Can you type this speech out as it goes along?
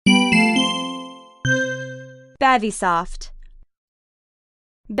Bavisoft.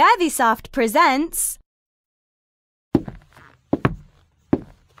 Bavisoft presents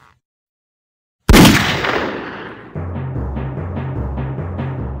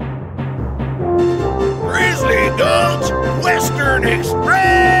Grizzly Gulch Western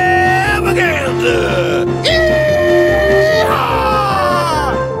Extravaganza! Yeehaw!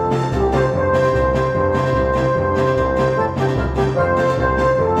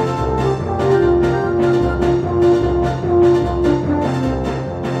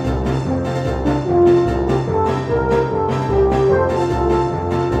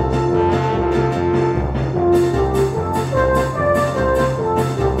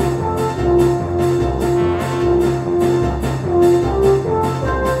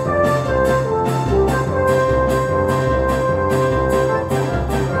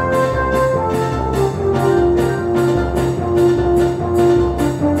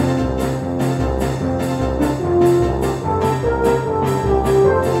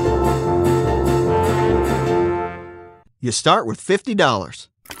 You start with $50.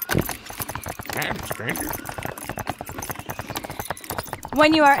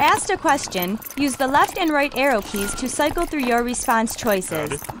 When you are asked a question, use the left and right arrow keys to cycle through your response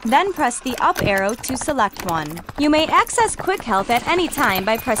choices. Then press the up arrow to select one. You may access quick help at any time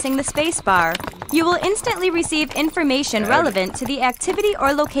by pressing the space bar. You will instantly receive information relevant to the activity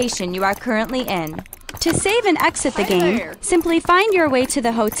or location you are currently in. To save and exit the game, simply find your way to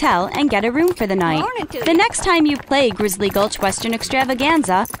the hotel and get a room for the night. The next time you play Grizzly Gulch Western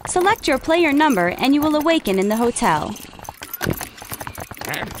Extravaganza, select your player number and you will awaken in the hotel.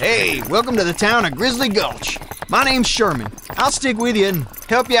 Hey, welcome to the town of Grizzly Gulch. My name's Sherman. I'll stick with you and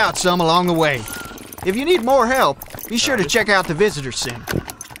help you out some along the way. If you need more help, be sure to check out the visitor center.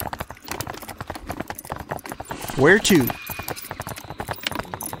 Where to?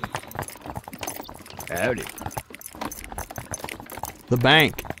 Howdy. The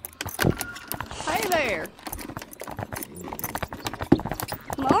bank. Hey there.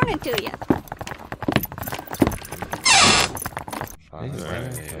 Morning to you.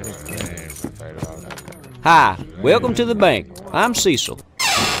 Hi, welcome to the bank. I'm Cecil.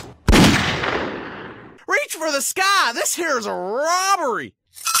 Reach for the sky! This here's a robbery!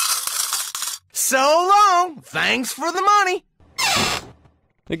 So long! Thanks for the money!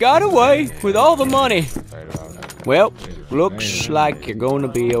 They got away with all the money. Well, looks like you're going to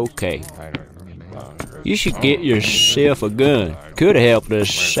be okay. You should get yourself a gun. Could have helped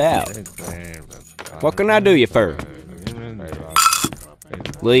us out. What can I do you for?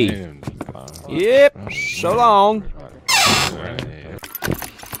 Leave. Yep, so long.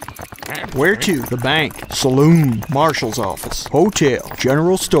 Where to? The bank, saloon, marshal's office, hotel,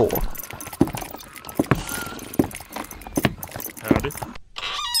 general store. Howdy.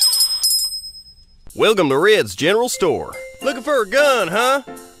 Welcome to Red's General Store. Looking for a gun, huh?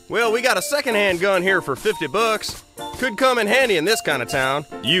 Well, we got a secondhand gun here for $50. Could come in handy in this kind of town.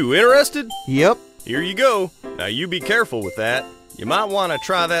 You interested? Yep. Here you go. Now you be careful with that. You might want to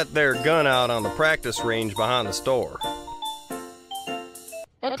try that there gun out on the practice range behind the store.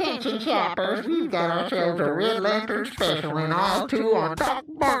 Attention shoppers, we've got ourselves a Red Lantern special in aisle 2 on Doc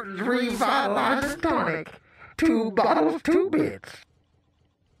Martin's Revitalizing Tonic. 2 bottles, 2 bits.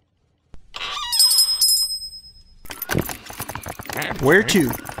 Where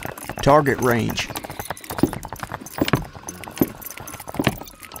to? Target range.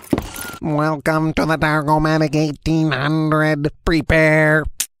 Welcome to the Dargomatic 1800. Prepare.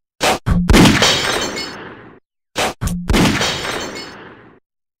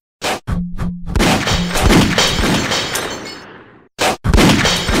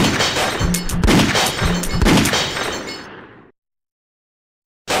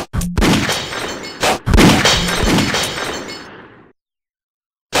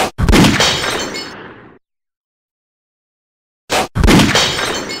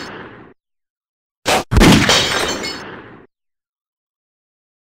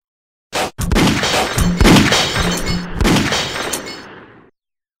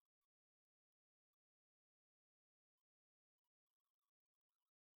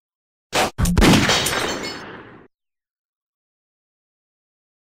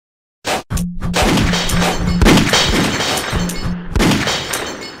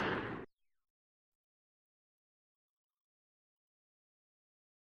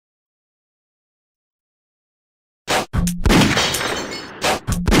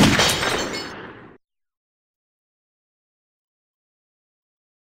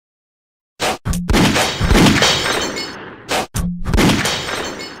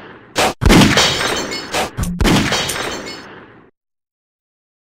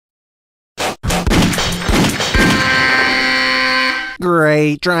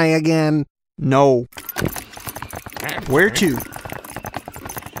 Great. Try again. No. Where to?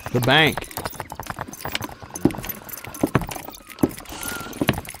 The bank.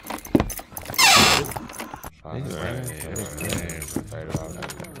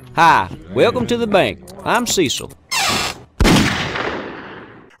 Hi, welcome to the bank. I'm Cecil.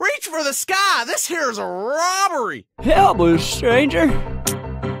 Reach for the sky! This here's a robbery! Help us, stranger.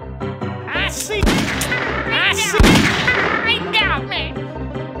 I see. Right down, man.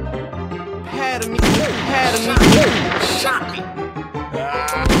 Had me. Shot me.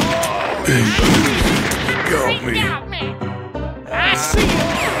 Got me. Down, man. I see you.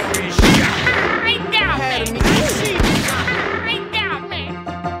 Right down, man. I see you. Right down, man.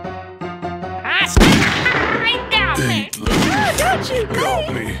 I see you. Right down, man. I got you.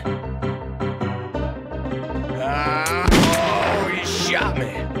 Got me. He shot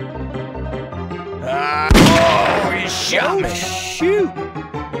me. He shot me. Shoot.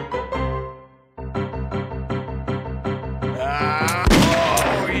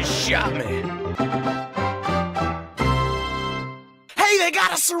 He shot me. Hey, they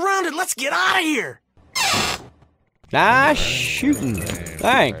got us surrounded. Let's get out of here. Nice shooting.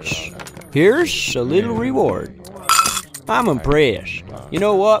 Thanks. Here's a little reward. I'm impressed. You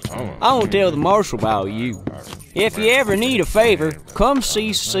know what? I won't tell the marshal about you. If you ever need a favor, come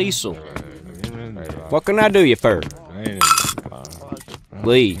see Cecil. What can I do you for?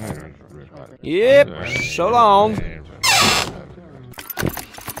 Leave. Yep, so long.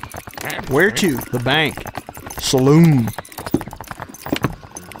 Where to? The bank. Saloon.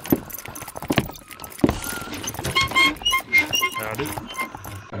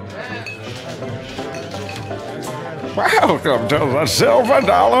 Welcome to the Silver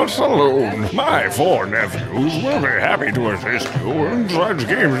Dollar Saloon. My four nephews will be happy to assist you in such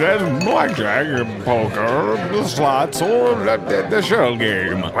games as blackjack, poker, the slots, or the shell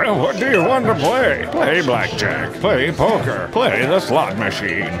game. Well, what do you want to play? Play blackjack, play poker, play the slot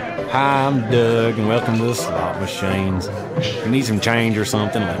machine. Hi, I'm Doug, and welcome to the slot machines. If you need some change or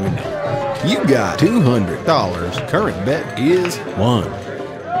something, let me know. You got $200. Current bet is 1,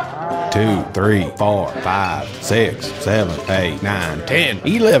 2, 3, 4, 5, 6, 7, 8, 9, 10,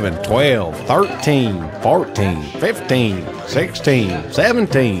 11, 12, 13, 14, 15, 16,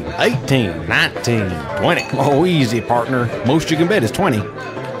 17, 18, 19, 20. Oh, easy, partner. Most you can bet is 20.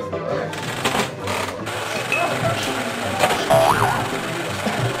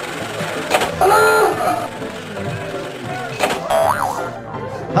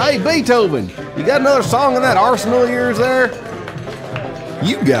 Hey, Beethoven, you got another song in that arsenal of yours there?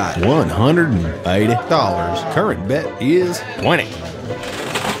 You got $180. Current bet is 20.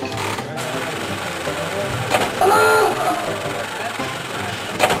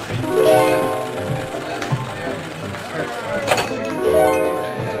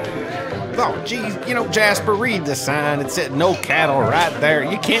 Oh, geez, you know, Jasper, read the sign. It said no cattle right there.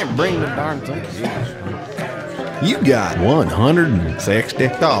 You can't bring the darn thing. You got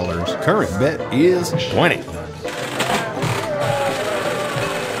 $160. Current bet is 20.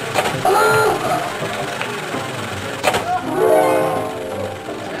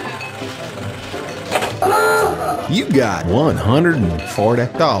 You got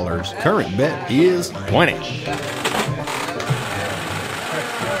 $140. Current bet is 20.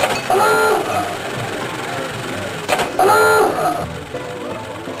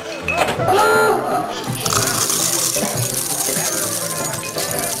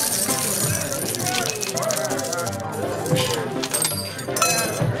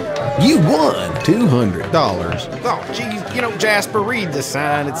 You won $200. Oh, geez, you know, Jasper, read the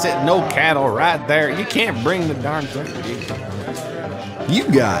sign. It said no cattle right there. You can't bring the darn thing. You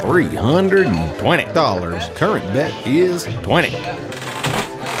got $320. Current bet is 20.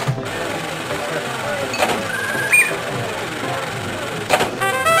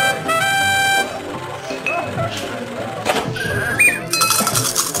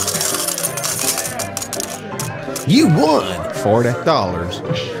 You won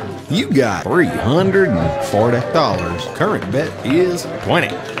 $40. You got $340. Current bet is 20.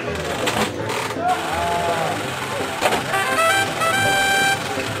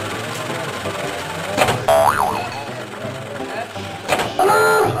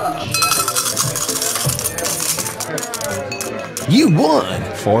 You won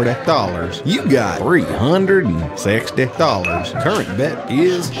 $40. You got $360. Current bet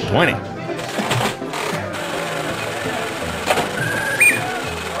is 20.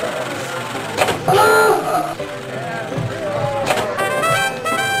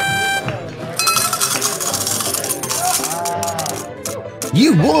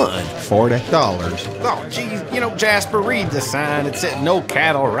 You won $40. Oh, geez, you know, Jasper, read the sign. It said no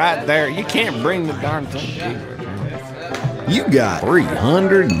cattle right there. You can't bring the darn thing. You got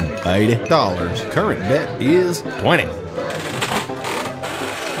 $380. Current bet is 20.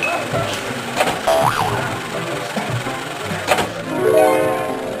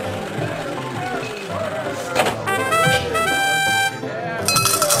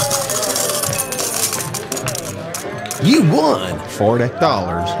 You won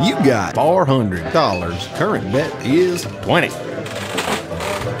 $40. You got $400. Current bet is 20.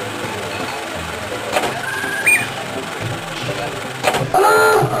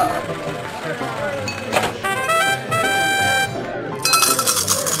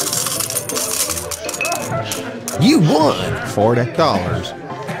 You won $40.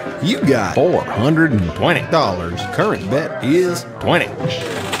 You got $420. Current bet is 20.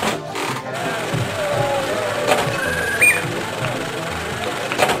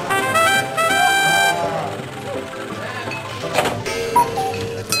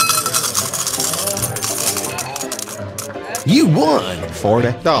 You won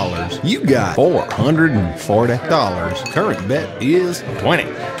 $40. You got $440. Current bet is 20.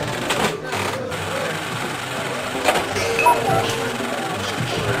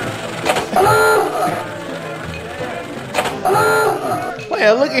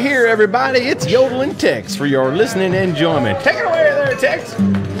 Well, look at here, everybody. It's Yodeling Tex for your listening enjoyment. Take it away there, Tex.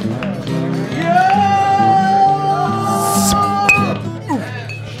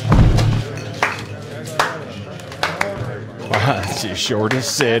 Wow, that's the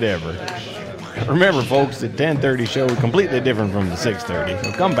shortest set ever. Remember, folks, the 10:30 show is completely different from the 6:30,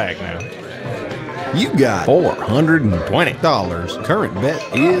 so come back now. You got $420. Current bet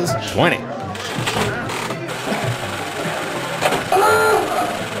is 20.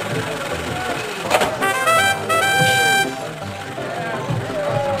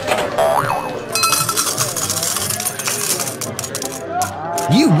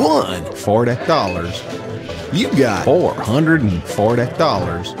 You won $40. You got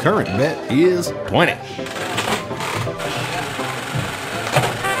 $440. Current bet is 20.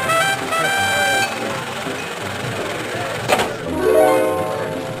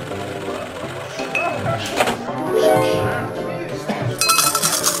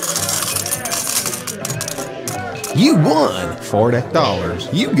 You won $40.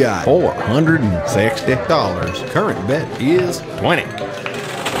 You got $460. Current bet is 20.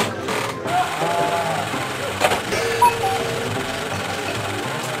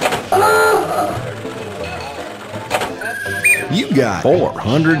 You got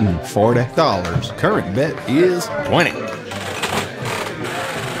 $440. Current bet is 20.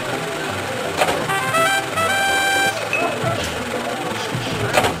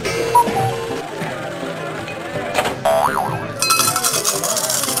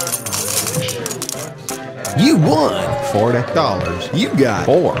 You won $40. You got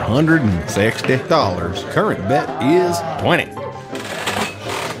 $460. Current bet is 20.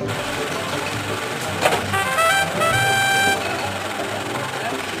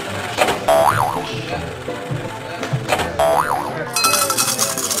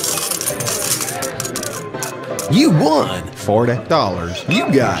 You won $40. You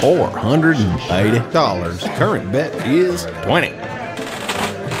got $480. Current bet is 20.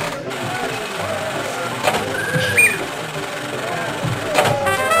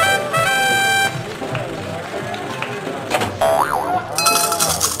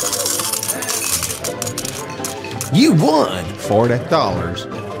 You won $40.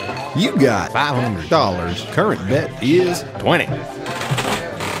 You got $500. Current bet is 20.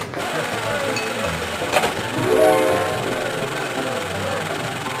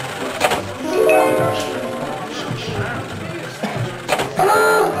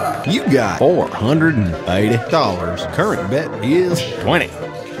 You got $480. Current bet is 20.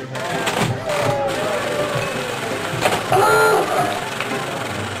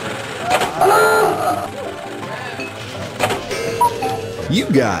 You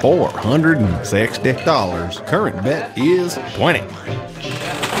got $460. Current bet is 20.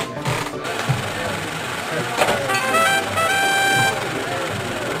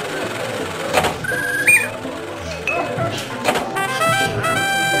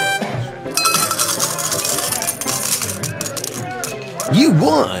 You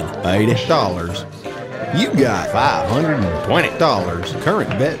won $80. You got $520.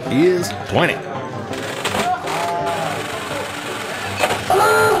 Current bet is 20.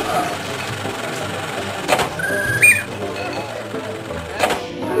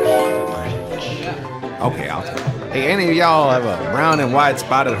 Okay, I'll tell you. Hey, any of y'all have a brown and white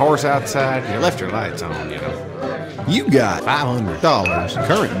spotted horse outside? You left your lights on, you know. You got $500.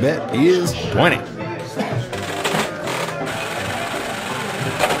 Current bet is 20.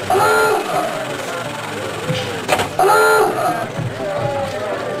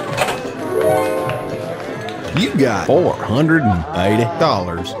 You got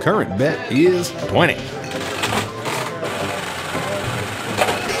 $480. Current bet is 20.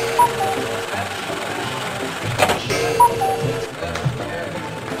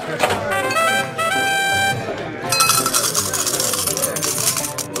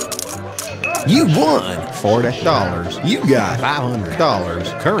 You won $40. You got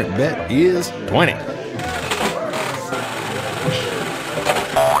 $500. Current bet is 20.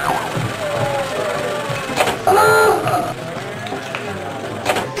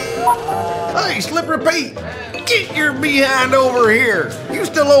 Hey, Slippery Pete, get your behind over here. You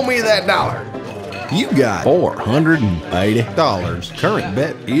still owe me that dollar. You got $480. Current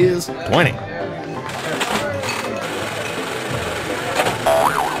bet is 20.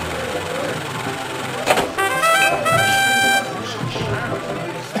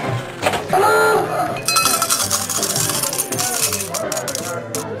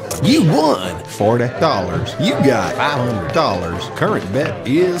 You won $40. You got $500. Current bet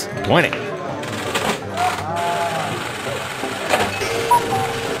is 20.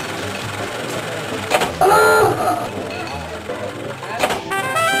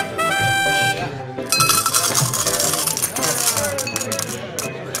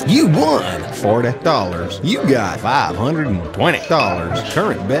 You won $40. You got $520.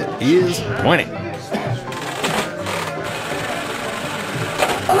 Current bet is 20.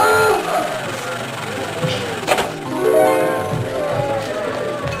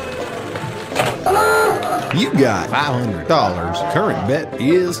 You got $500. Current bet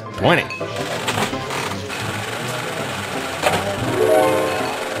is 20.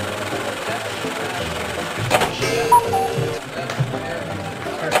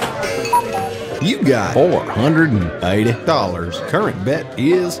 You got $480. Current bet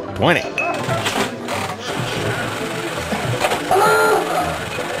is 20.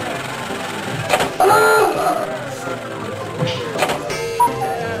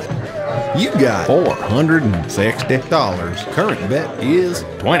 You got $460. Current bet is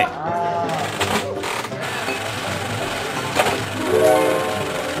 20.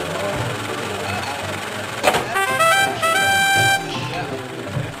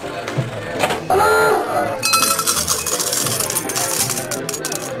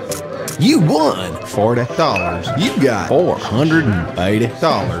 You won $40. You got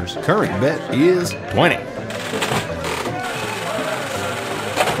 $480. Current bet is 20.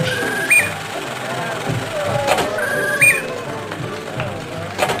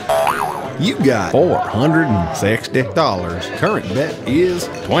 You got $460. Current bet is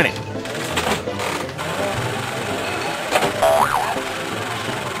 20.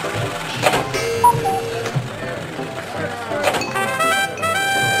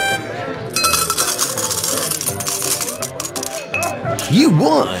 You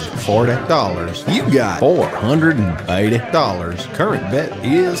won $40. You got $480. Current bet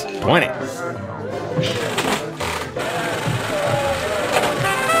is 20.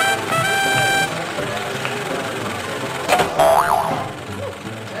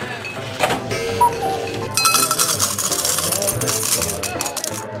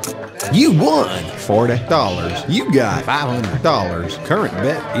 You won $40. You got $500. Current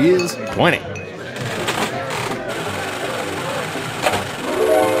bet is 20.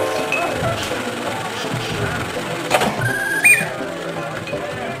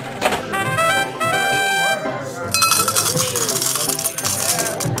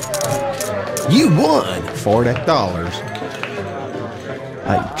 You won $40.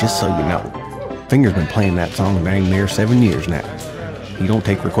 Hey, just so you know, Finger's been playing that song dang near 7 years now. He don't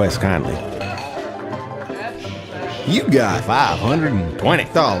take requests kindly. You got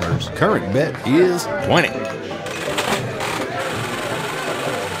 $520. Current bet is 20.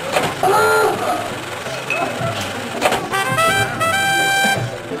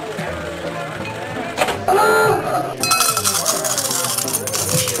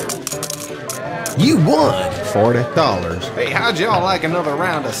 You won $40. Hey, how'd y'all like another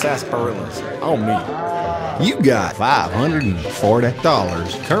round of sarsaparillas on me? You got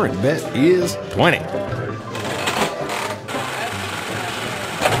 $540. Current bet is 20.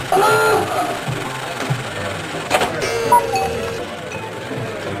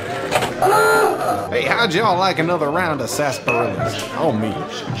 Hey, how'd y'all like another round of sarsaparillas on me?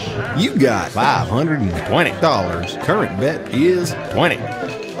 You got $520. Current bet is 20.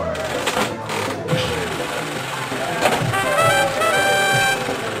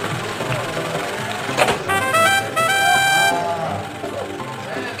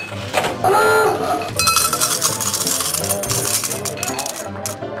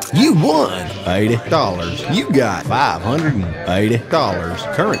 You won $80. You got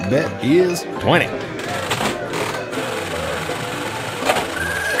 $580. Current bet is 20.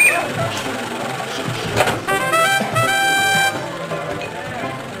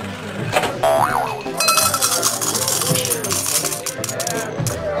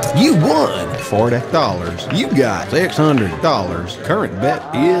 You won $40. You got $600. Current bet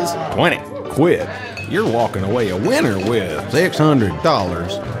is 20. Quit. You're walking away a winner with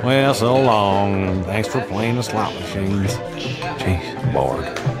 $600. Well, so long. Thanks for playing the slot machines. Jeez, bored.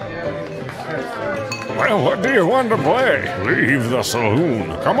 Well, what do you want to play? Leave the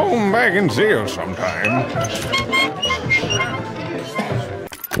saloon. Come on back and see us sometime.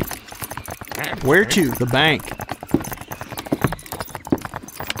 Where to? The bank.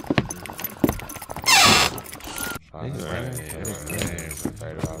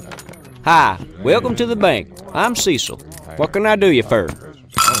 Hi, welcome to the bank. I'm Cecil. What can I do you for?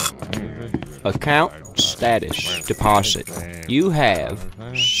 Account status deposit. You have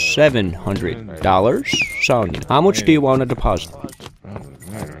 $700. Sonia, how much do you want to deposit?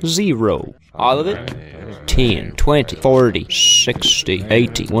 0. All of it? 10, 20, 40, 60,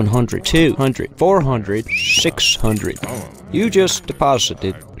 80, 100, 200, 400, 600. You just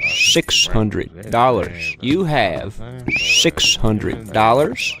deposited $600. You have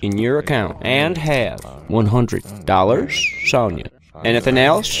 $600 in your account and have $100. Sonia. Anything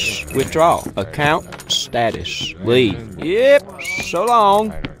else? Withdraw. Account status. Leave. Yep. So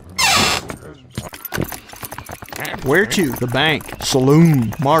long. Where to? The bank.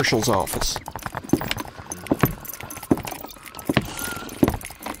 Saloon. Marshal's office.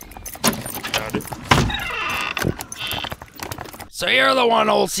 So you're the one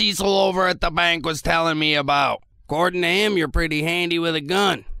old Cecil over at the bank was telling me about. According to him, you're pretty handy with a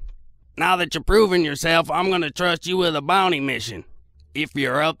gun. Now that you're proving yourself, I'm gonna trust you with a bounty mission. If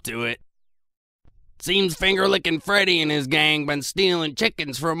you're up to it. Seems Finger-Lickin' Freddy and his gang been stealing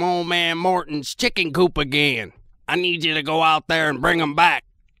chickens from old man Morton's chicken coop again. I need you to go out there and bring 'em back.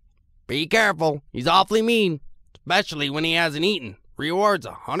 Be careful, he's awfully mean, especially when he hasn't eaten. Reward's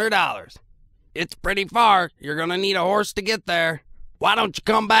 $100. It's pretty far, you're gonna need a horse to get there. Why don't you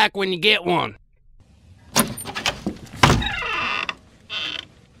come back when you get one?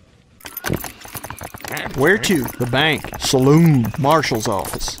 Where to? The bank. Saloon. Marshal's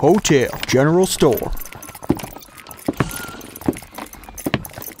office. Hotel. General store.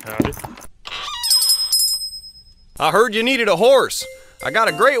 I heard you needed a horse. I got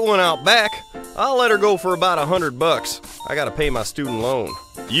a great one out back. I'll let her go for about $100. I gotta pay my student loan.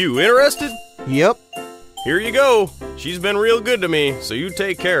 You interested? Yep. Here you go. She's been real good to me, so you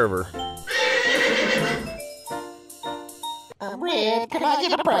take care of her. Red, can I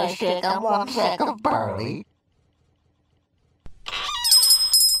get a price check on 1 sack of barley?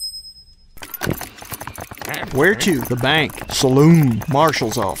 Where to? The bank. Saloon.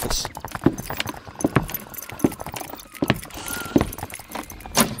 Marshal's office.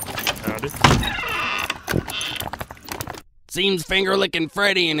 Seems Finger-Lickin'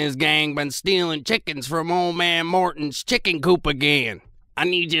 Freddy and his gang been stealing chickens from old man Morton's chicken coop again. I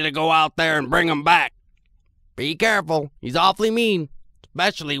need you to go out there and bring 'em back. Be careful, he's awfully mean,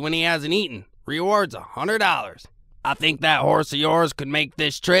 especially when he hasn't eaten. Reward's $100. I think that horse of yours could make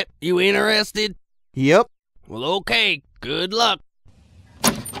this trip. You interested? Yep. Well, okay, good luck.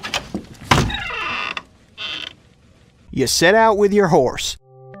 You set out with your horse.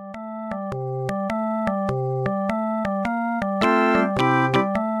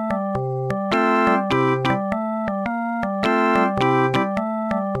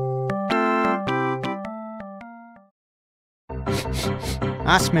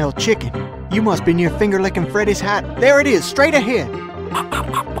 I smell chicken. You must be near Finger-Lickin' Freddy's hat. There it is, straight ahead.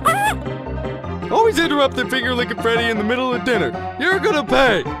 Always interrupting Finger-Lickin' Freddy in the middle of dinner. You're gonna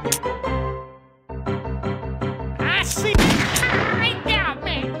pay. I see. I got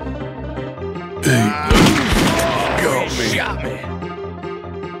me. Got me. Shot me.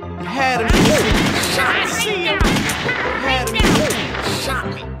 Had him. I see him. Had him. Shot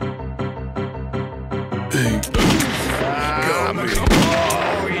me. Got me.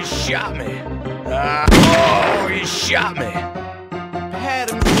 Oh, he shot me. Oh, he shot me. Had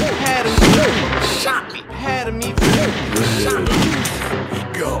him. Shot me. Had him. He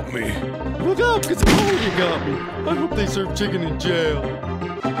got me. Look out, because oh, you got me. I hope they serve chicken in jail.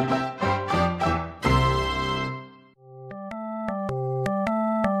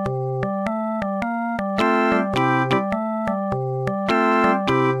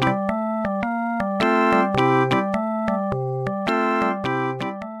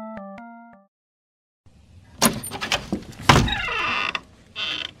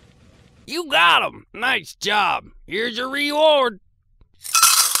 You got him. Nice job. Here's your reward.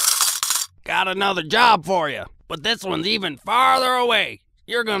 Got another job for you, but this one's even farther away.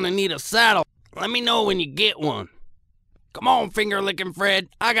 You're gonna need a saddle. Let me know when you get one. Come on, finger-licking Fred.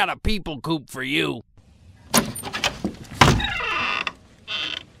 I got a people coop for you.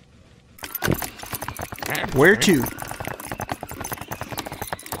 Where to?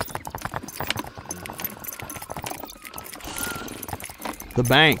 The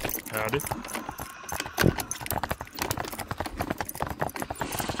bank. Howdy.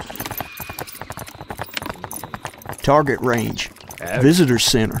 Target range. Visitor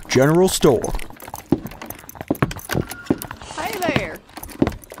center. General store. Hey there.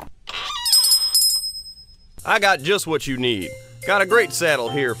 I got just what you need. Got a great saddle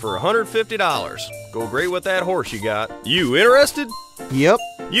here for $150. Go great with that horse you got. You interested? Yep.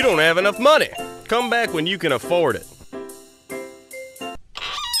 You don't have enough money. Come back when you can afford it.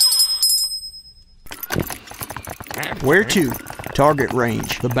 Where to? Target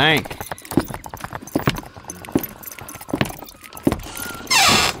range. The bank.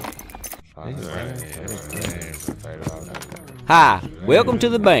 Hi, welcome to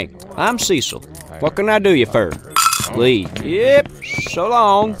the bank. I'm Cecil. What can I do you for? Lee. Yep, so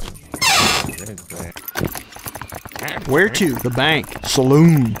long. Where to? The bank.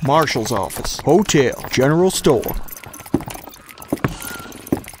 Saloon. Marshal's office. Hotel. General store.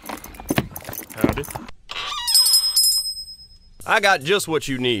 Howdy. I got just what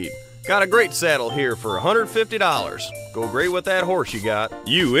you need. Got a great saddle here for $150. Go great with that horse you got.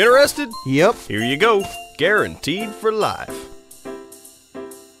 You interested? Yep. Here you go. Guaranteed for life.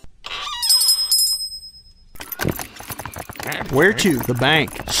 Where to? The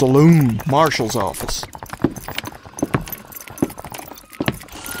bank. Saloon. Marshal's office.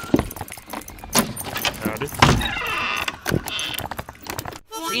 Howdy.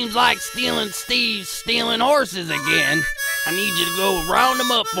 Seems like Stealing Steve's stealing horses again. I need you to go round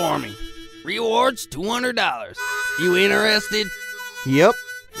them up for me. Rewards $200. You interested? Yep.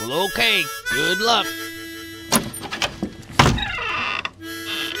 Well, okay. Good luck.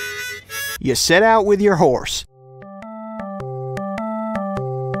 You set out with your horse.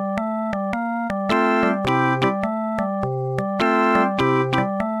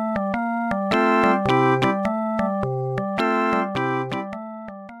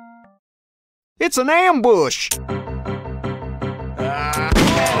 It's an ambush!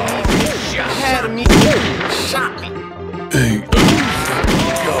 Had me. Shot me.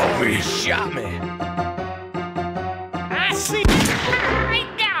 Got me. Shot me. I see. They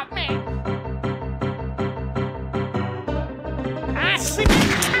got me. I see.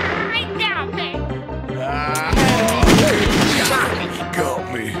 They got me. Shot me. Got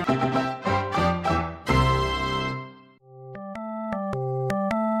me.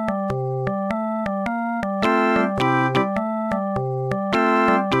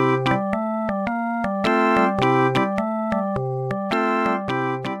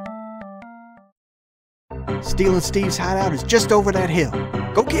 Stealing Steve's hideout is just over that hill.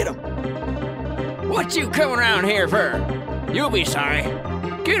 Go get him! What you coming around here for? You'll be sorry.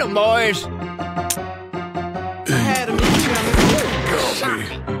 Get 'em, boys. Had me. Shot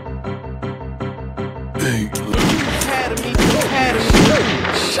me. Had me.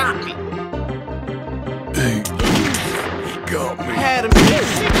 Shot me. Got me. Had me.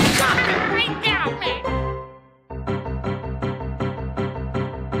 Shot me. They got me.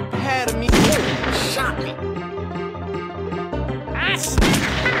 Had me. Shot me.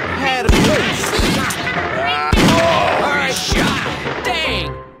 Had me. All right, shot. Dang,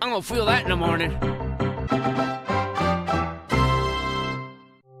 I'm gonna feel that in the morning.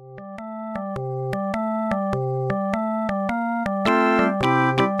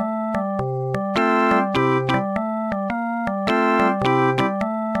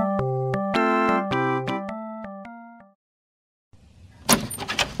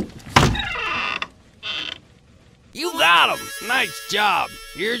 You got him. Nice job.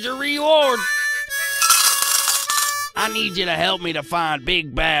 Here's your reward. I need you to help me to find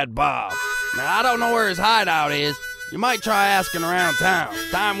Big Bad Bob. Now, I don't know where his hideout is. You might try asking around town.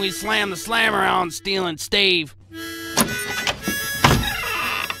 Time we slam the slammer on Stealing Steve.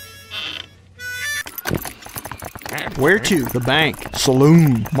 Where to? The bank.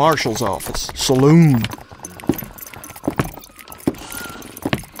 Saloon. Marshal's office. Saloon.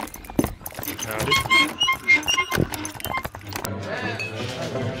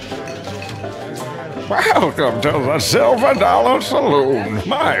 Welcome to the Silver Dollar Saloon.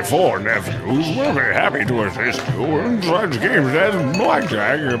 My four nephews will be happy to assist you in such games as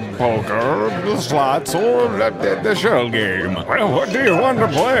blackjack, poker, the slots, or the shell game. Well, what do you want to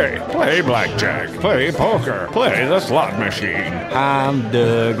play? Play blackjack, play poker, play the slot machine. Hi, I'm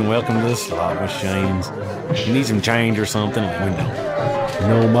Doug, and welcome to the slot machines. You need some change or something? We know. You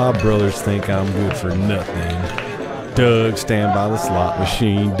know, my brothers think I'm good for nothing. Doug, stand by the slot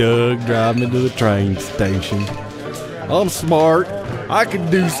machine. Doug, drive me to the train station. I'm smart. I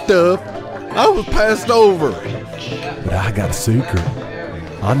can do stuff. I was passed over. But I got a secret.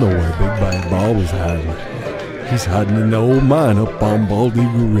 I know where Big Bad Ball is hiding. He's hiding in the old mine up on Bald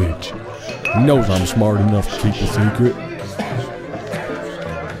Eagle Ridge. He knows I'm smart enough to keep a secret.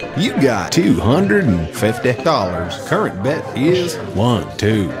 You got $250. Current bet is 1,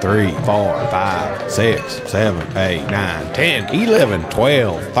 2, 3, 4, 5, 6, 7, 8, 9, 10, 11,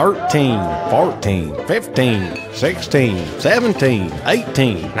 12, 13, 14, 15, 16, 17,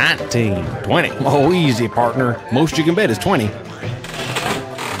 18, 19, 20. Oh, easy, partner. Most you can bet is 20.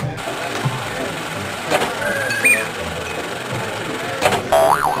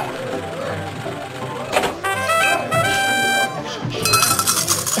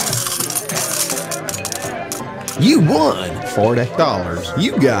 You won $40.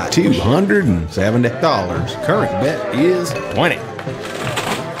 You got $270. Current bet is 20.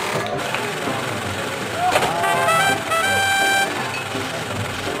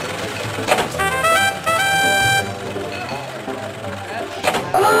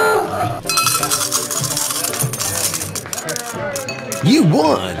 You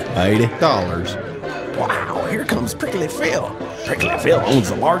won $80. Wow, here comes Prickly Phil. Prickly Phil owns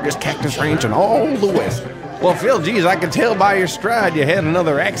the largest cactus ranch in all the West. Well, Phil, geez, I can tell by your stride you had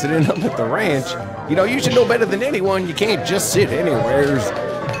another accident up at the ranch. You know, you should know better than anyone. You can't just sit anywheres.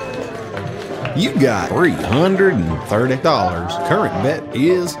 You got $330. Current bet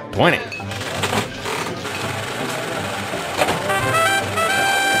is 20.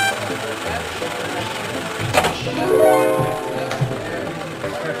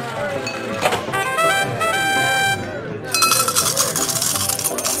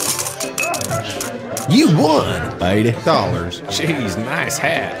 You won $80. Jeez, nice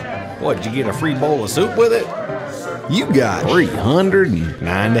hat. What, did you get a free bowl of soup with it? You got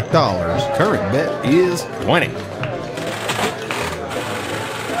 $390. Current bet is 20.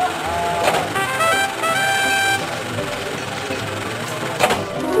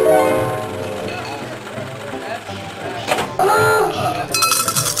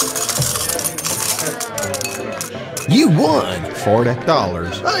 You won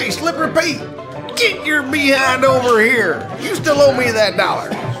 $40. Hey, Slipper Pete, get your behind over here. You still owe me that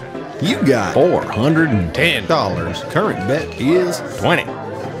 $1. You got $410. Current bet is 20.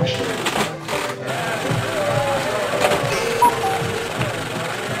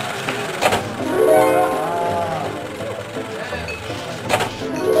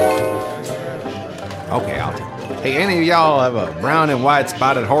 Okay, I'll take it. Hey, any of y'all have a brown and white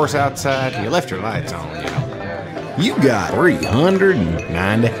spotted horse outside? You left your lights on, you know. You got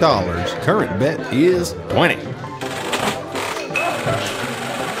 $390. Current bet is 20.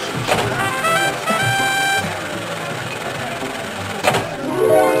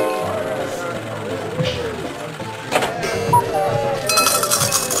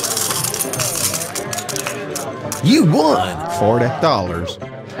 You won $40.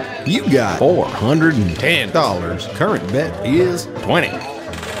 You got $410. Current bet is 20.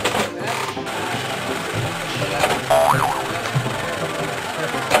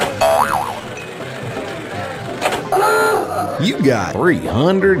 You got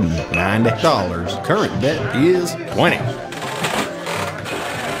 $390. Current bet is 20.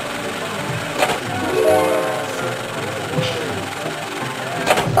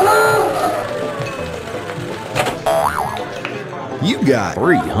 You got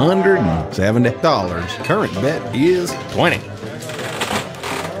 $370. Current bet is 20.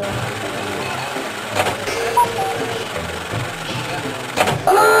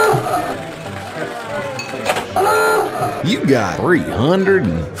 You got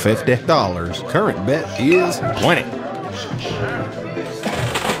 $350. Current bet is 20.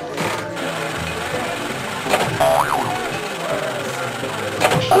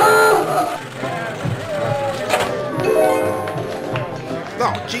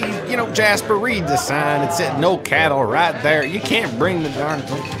 Oh, geez, you know, Jasper, read the sign. It said no cattle right there. You can't bring the darn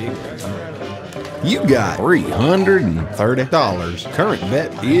thing. You got $330. Current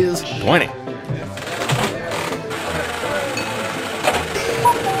bet is 20.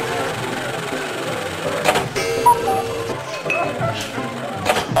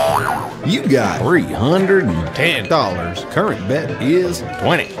 You got $310. Current bet is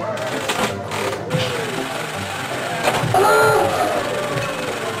 20.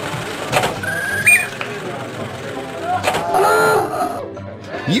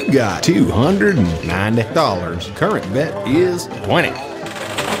 You got $290. Current bet is 20.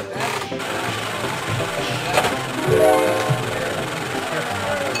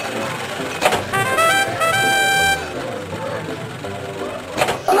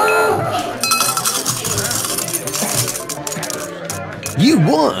 You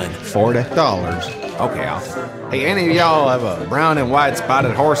won $40. Okay, hey, any of y'all have a brown and white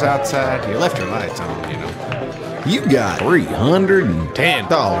spotted horse outside? You left your lights on, you know. You got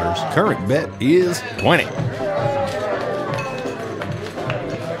 $310. Current bet is 20.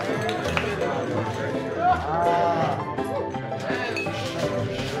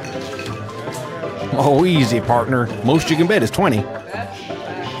 Oh, easy, partner. Most you can bet is 20.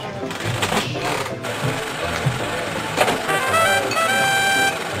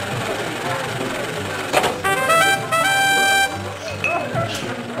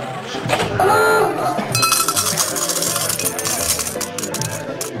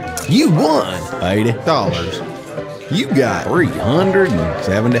 You won $80. You got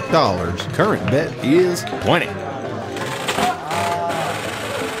 $370. Current bet is 20.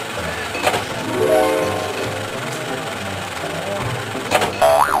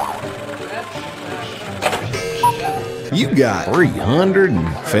 You got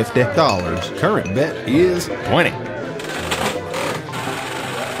 $350. Current bet is 20.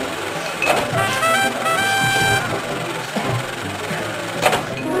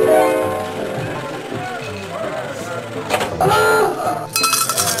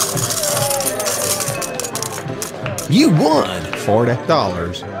 You won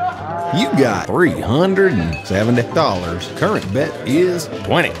 $40. You got $370. Current bet is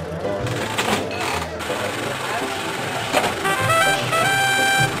 20.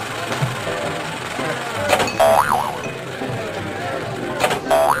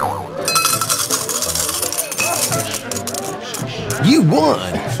 You won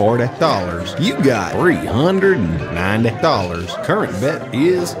 $40. You got $390. Current bet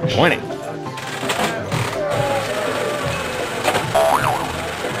is 20.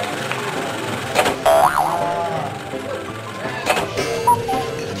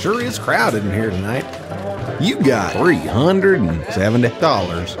 Sure is crowded in here tonight. You got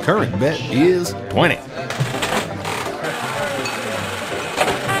 $370. Current bet is 20.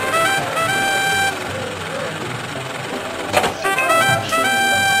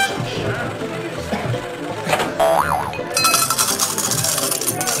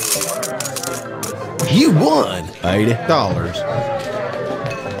 You won $80.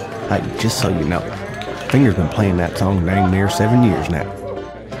 Hey, just so you know, Finger's been playing that song dang near 7 years now.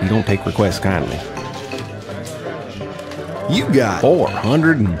 You don't take requests kindly. You got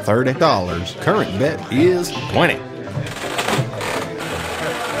 $430. Current bet is 20.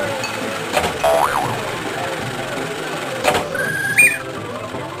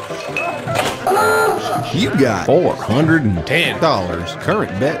 You got $410.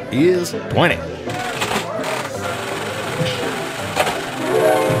 Current bet is 20.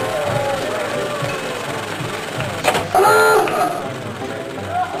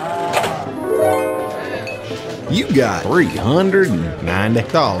 You got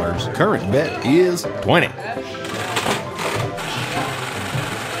 $390. Current bet is 20.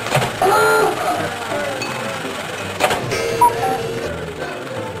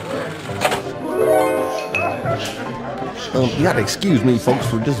 You gotta excuse me, folks,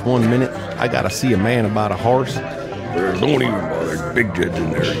 for just 1 minute. I gotta see a man about a horse. Don't even bother. Big Jed's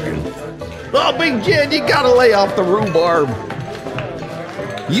in there again. Oh, Big Jed, you gotta lay off the rhubarb.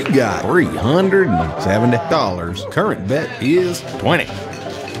 You got $370. Current bet is 20.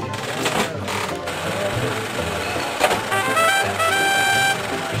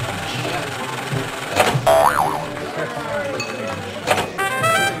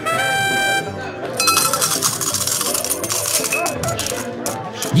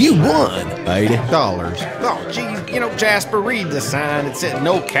 You won $80. Oh, geez, you know, Jasper, read the sign. It said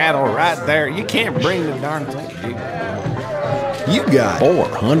no cattle right there. You can't bring the darn thing. You got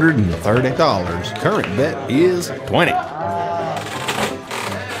 $430. Current bet is 20.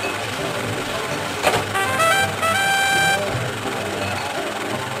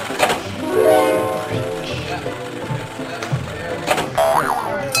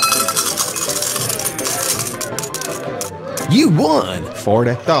 You won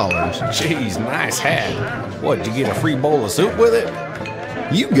 $40. Jeez, nice hat. What, did you get a free bowl of soup with it?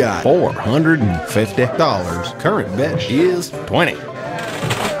 You got $450. Current bet is 20.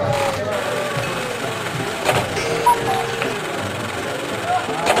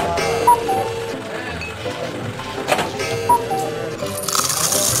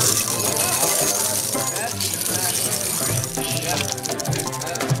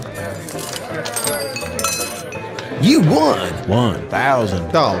 You won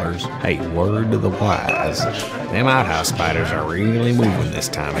 $1,000. Hey, word to the wise. Them outhouse spiders are really moving this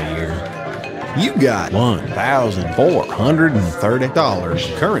time of year. You got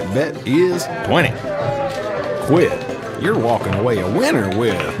 $1,430. Current bet is 20. Quit. You're walking away a winner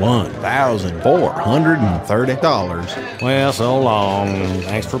with $1,430. Well, so long.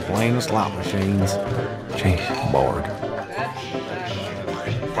 Thanks for playing the slot machines. Jeez, bored.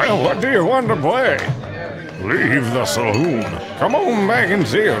 Well, what do you want to play? Leave the saloon. Come on back and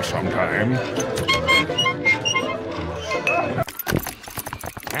see us sometime.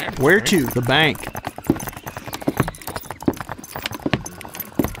 Where to? The bank.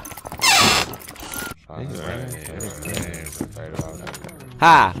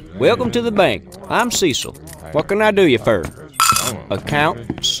 Hi, welcome to the bank. I'm Cecil. What can I do you for?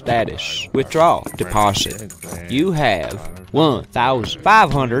 Account status. Withdrawal. Deposit. You have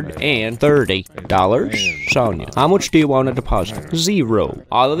 $1,530. Sonia, how much do you want to deposit? 0.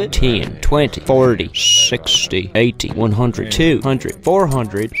 All of it? 10, 20, 40, 60, 80, 100, 200,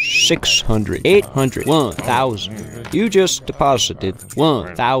 400, 600, 800, 1,000. You just deposited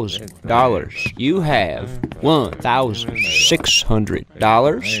 $1,000. You have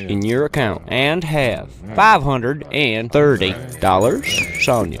 $1,600 in your account and have $530.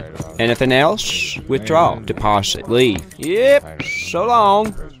 Sonia, anything else? Withdraw, deposit, leave. Yep, so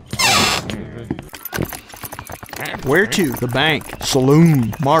long. Where to? The bank.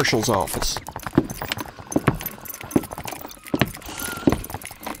 Saloon. Marshal's office.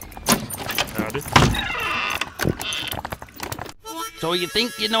 So you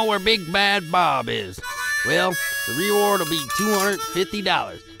think you know where Big Bad Bob is? Well, the reward will be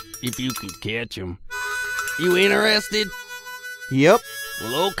 $250 if you can catch him. You interested? Yep.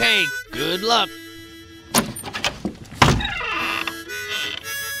 Well, okay. Good luck.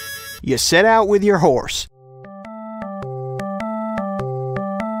 You set out with your horse.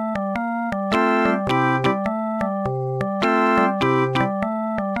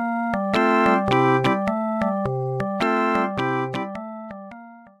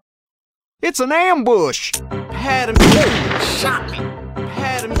 It's an ambush! Had him, shot me.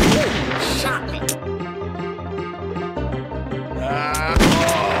 Had him, shot me.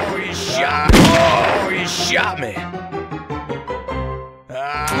 Oh, he shot me. Oh, he shot me.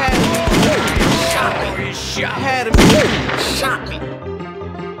 Had him, shot me. He shot me. Had him, shot me.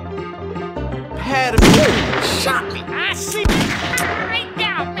 Had him, shot me. I see. Right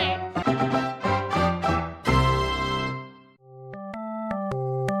down, man.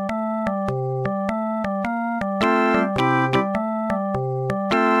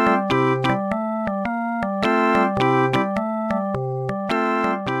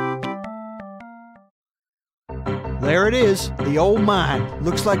 There it is, the old mine.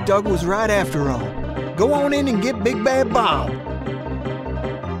 Looks like Doug was right after all. Go on in and get Big Bad Bob.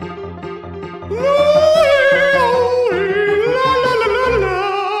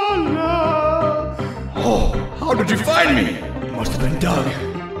 Oh, how did you find me? Must have been Doug.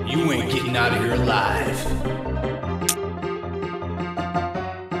 You ain't getting out of here alive.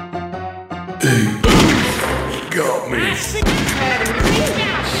 He got me. Had him,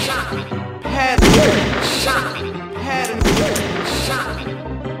 shot me. Had him, shot me. Had him, shot me.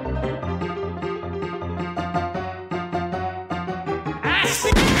 I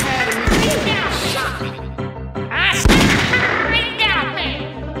see. Had him, shot me. I see. Right down, man.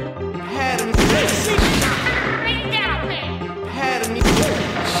 Had him, right down, man. Had him,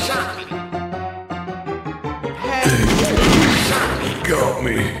 shot me. Had him, shot me. He got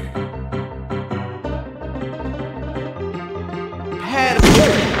me. Had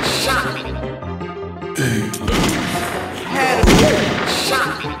him, shot me. Had him,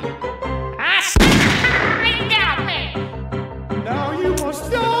 shot me. I see. Right down, man. Now you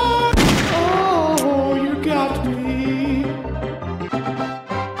must die. Oh, you got me.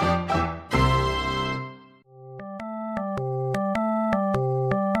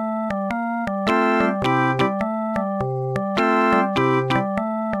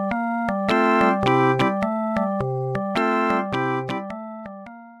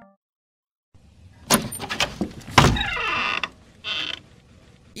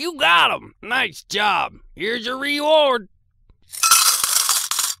 You got him. Nice job. Here's your reward.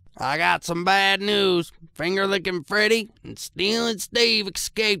 I got some bad news. Finger-licking Freddy and Stealing Steve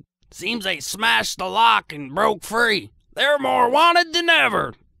escaped. Seems they smashed the lock and broke free. They're more wanted than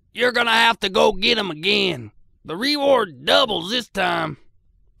ever. You're gonna have to go get them again. The reward doubles this time.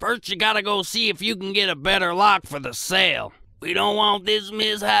 First, you gotta go see if you can get a better lock for the sale. We don't want this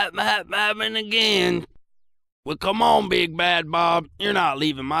mishap happening again. Well, come on, Big Bad Bob. You're not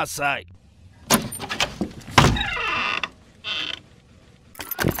leaving my sight.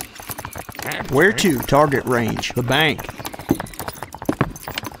 Where to? Target range. The bank.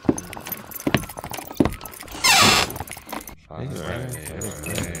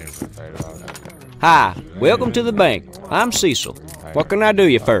 Hi, welcome to the bank. I'm Cecil. What can I do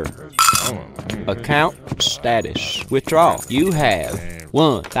you for? Account status. Withdrawal. You have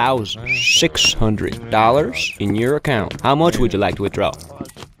 $1,600 in your account. How much would you like to withdraw?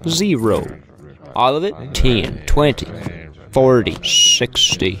 0. All of it? 10, 20, 40,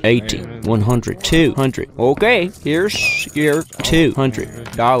 60, 80, 100, 200. Okay, here's your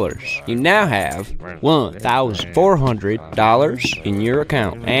 $200. You now have $1,400 in your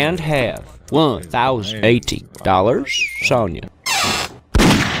account and have $1,080 Sonia.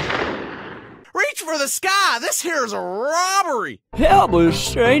 Reach for the sky! This here's a robbery! Help us,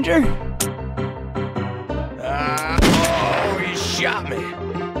 stranger. Oh, he shot me.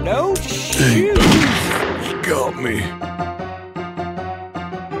 Don't shoot. He got me.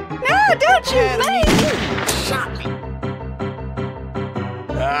 No, don't shoot me! Shot me.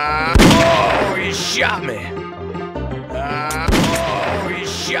 Oh, he shot me. Oh, he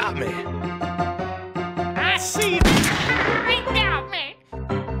shot me. I see it. He got me.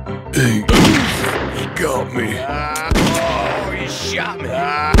 He got me. Oh, he shot me.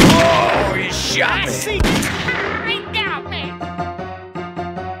 Oh, he shot I me. see it. He got me.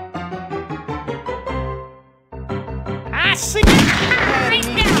 I see it. He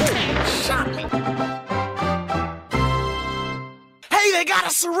got me. Shot me. Hey, they got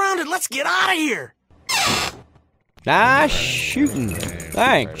us surrounded. Let's get out of here. Nice shooting.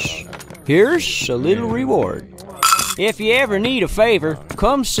 Thanks. Here's a little reward. If you ever need a favor,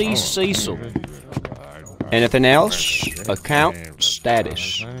 come see Cecil. Anything else? Account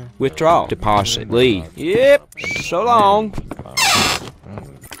status. Withdraw. Deposit. Leave. Yep. So long.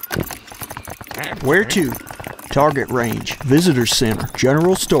 Where to? Target range. Visitor center.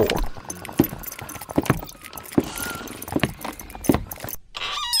 General store.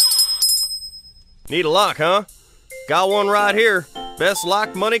 Need a lock, huh? Got one right here. Best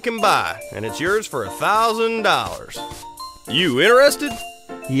lock money can buy, and it's yours for $1,000. You interested?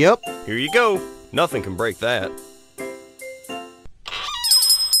 Yep. Here you go. Nothing can break that.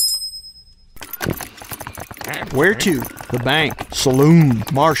 Where to? The bank. Saloon.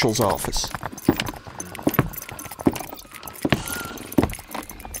 Marshal's office.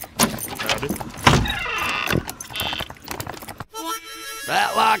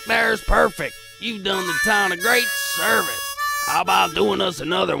 That lock there's perfect. You've done the town a great service. How about doing us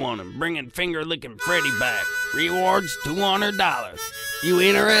another one and bringing Finger-Licking Freddy back? Rewards $200. You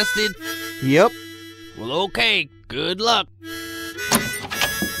interested? Yep. Well, okay. Good luck.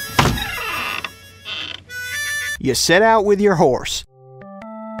 You set out with your horse.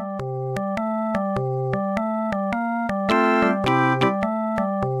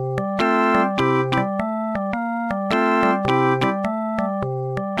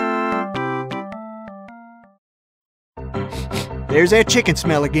 There's that chicken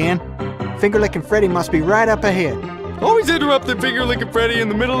smell again. Finger-Licking Freddy must be right up ahead. Always interrupting Finger-Licking Freddy in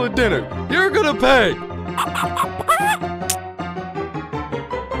the middle of dinner. You're gonna pay.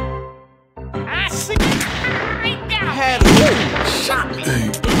 I see it. He got Had me. him. Shot me.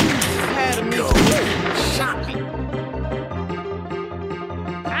 Had him. Shot me.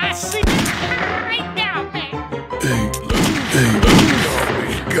 I see it. He got me.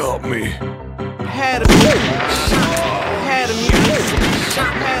 He got me. Had him. Had him. Had him.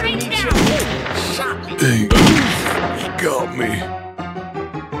 Shot me. He got me.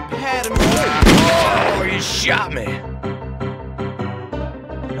 Had him. Oh, he shot me. Oh,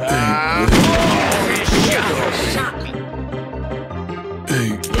 he shot me. He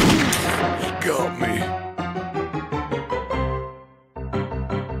got me.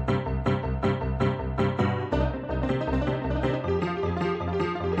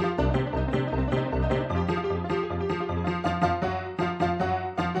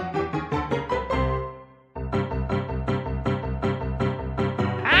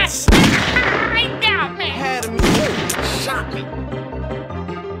 I see it. He got me. Had him. Shot me.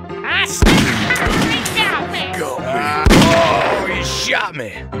 I see it. He got me. Got me. Oh, he shot me.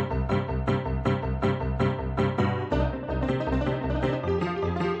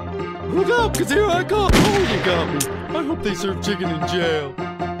 Look out, cause here I come. Oh, you got me. I hope they serve chicken in jail.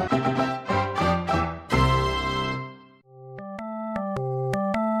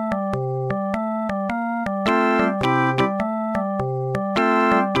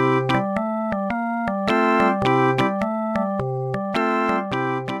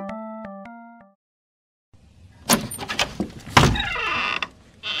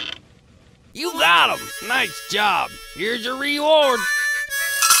 You got him. Nice job. Here's your reward.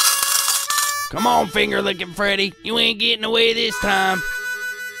 Come on, finger-licking Freddy. You ain't getting away this time.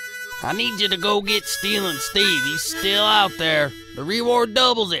 I need you to go get Stealin' Steve. He's still out there. The reward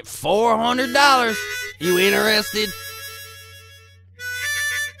doubles at $400. You interested?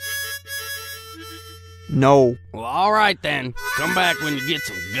 No. Well, all right then. Come back when you get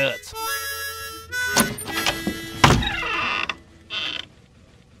some guts.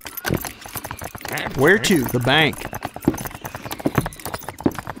 Where to? The bank.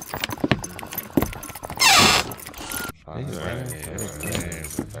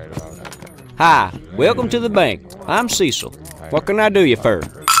 Hi, welcome to the bank. I'm Cecil. What can I do you for?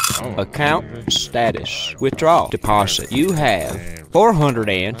 Account status. Withdrawal. Deposit. You have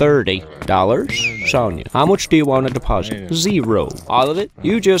 $430. Sonia, how much do you want to deposit? 0. All of it?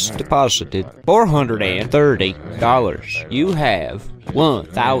 You just deposited $430. You have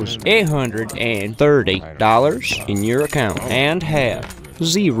 $1,830 in your account and have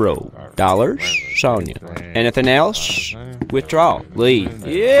 $0. Sonia. Anything else? Withdraw. Leave.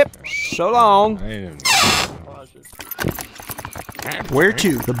 Yep. So long. Where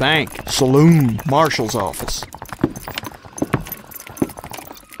to? The bank. Saloon. Marshal's office.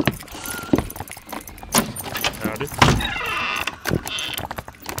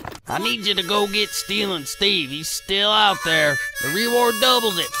 I need you to go get Stealin' Steve. He's still out there. The reward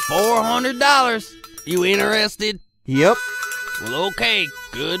doubles at $400. You interested? Yep. Well, okay.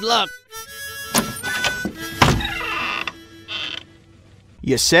 Good luck.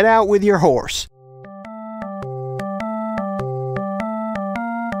 You set out with your horse.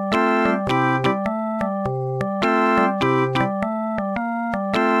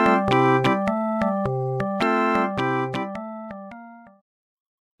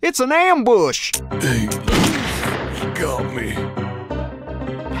 It's an ambush! Hey, you got me.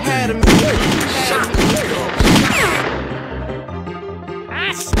 Had him.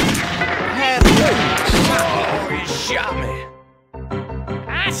 Oh, he shot me.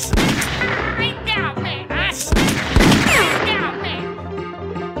 He got me.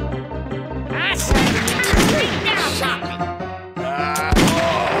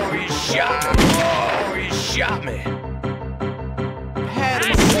 Oh, he shot me. Had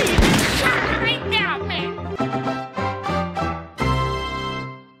him. He got me.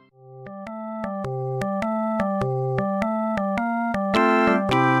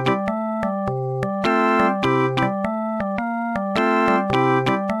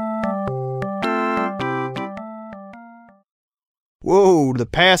 Whoa, the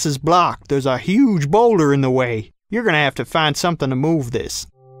pass is blocked. There's a huge boulder in the way. You're gonna have to find something to move this.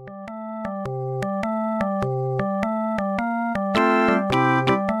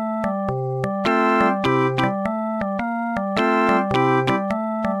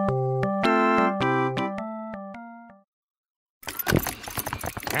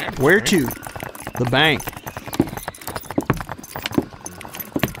 Where to? The bank.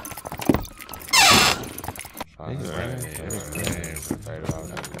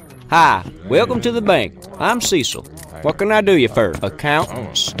 Hi, welcome to the bank. I'm Cecil. What can I do you for?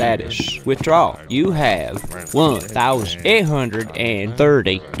 Account status. Withdrawal. You have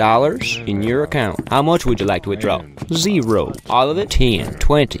 $1,830 in your account. How much would you like to withdraw? 0. All of it? 10,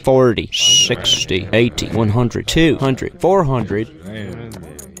 20, 40, 60, 80, 100, 200, 400,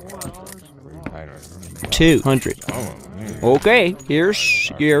 200. Okay,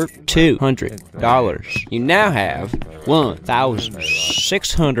 here's your $200. You now have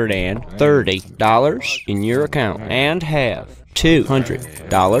 $1,630 in your account and have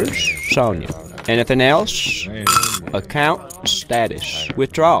 $200. Sonia. Anything else? Account status.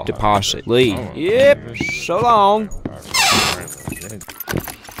 Withdraw. Deposit. Leave. Yep. So long.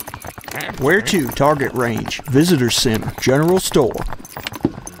 Where to? Target range. Visitor center. General store.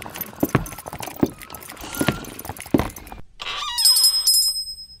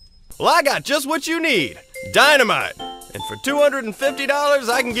 Well, I got just what you need. Dynamite. And for $250,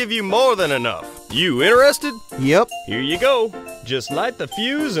 I can give you more than enough. You interested? Yep. Here you go. Just light the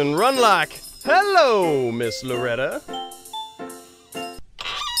fuse and run like, hello, Miss Loretta.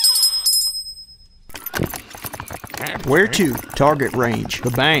 Where to? Target range. The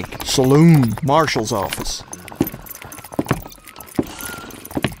bank. Saloon. Marshal's office.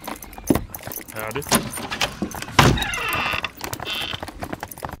 Howdy.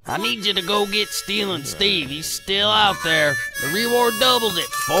 I need you to go get Stealin' Steve. He's still out there. The reward doubles at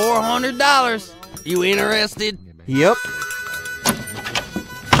 $400. You interested? Yep.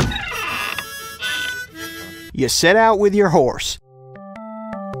 You set out with your horse.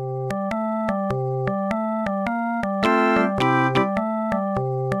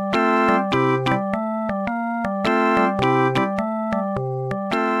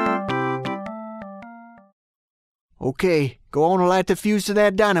 Okay, go on and light the fuse to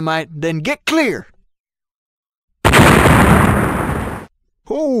that dynamite, then get clear.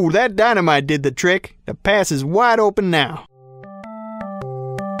 Oh, that dynamite did the trick. The pass is wide open now.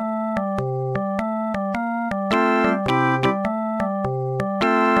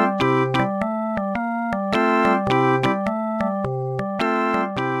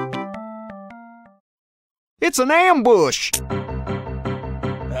 It's an ambush!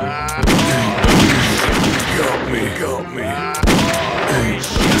 Got me. Got me. Oh, he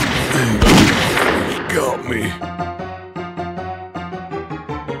shot me. He got me.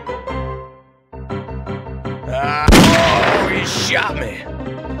 Oh, he shot me.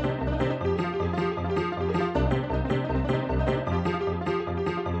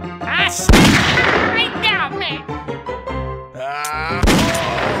 I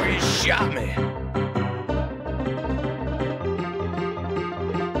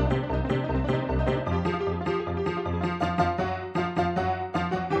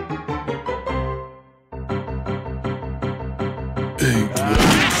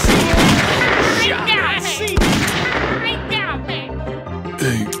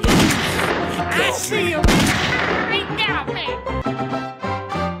see him. He got me.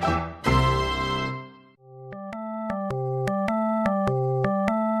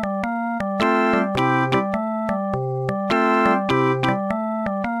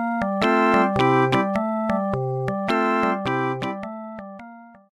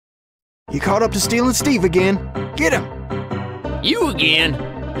 You caught up to Stealing Steve again. Get him! You again?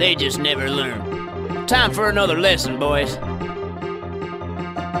 They just never learn. Time for another lesson, boys.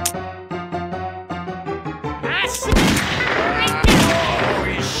 I see. Oh,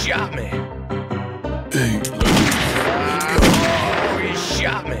 he shot me. Oh, he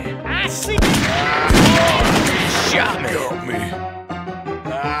shot me. I see. Oh, he shot me. Got me.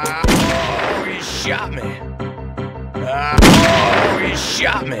 Oh, he shot me. Oh, he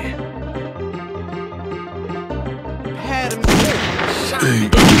shot me. Had him. He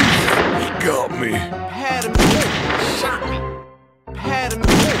got me. Had him. Shot me. Had him.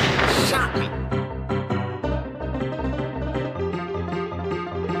 Shot me.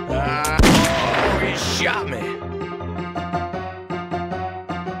 Oh, he shot me.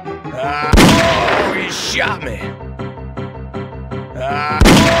 Oh, he shot me. Oh,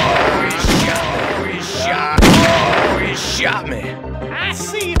 he shot me. He shot me. Oh, he shot me. I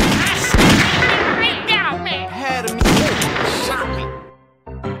see him. I see him. He got me. Had him. Shot me.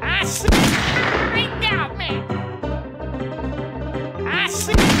 I see him. He got me. I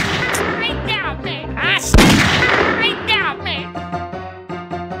see him. He got me. I see him. He got me.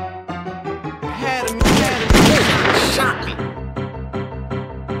 Had him. Shot me.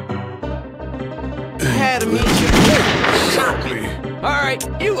 Had him. Got me. Alright,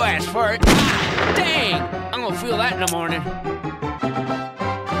 you asked for it. Ah, dang! I'm gonna feel that in the morning.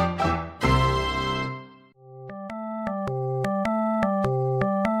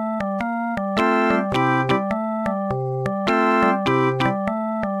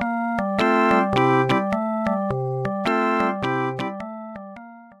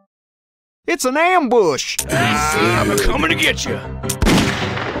 It's an ambush! I'm coming to get you.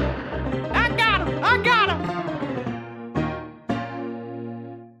 I got him. I got him.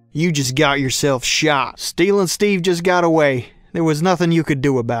 You just got yourself shot. Stealing Steve just got away. There was nothing you could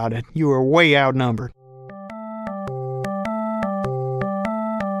do about it. You were way outnumbered.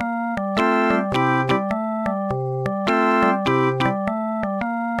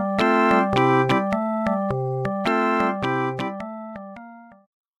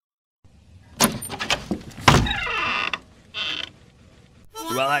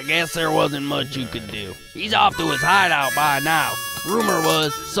 Well, I guess there wasn't much you could do. He's off to his hideout by now. Rumor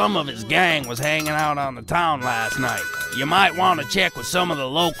was some of his gang was hanging out on the town last night. You might want to check with some of the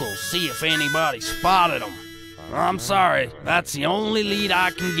locals, see if anybody spotted him. I'm sorry, that's the only lead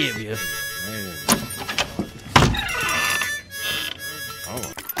I can give you.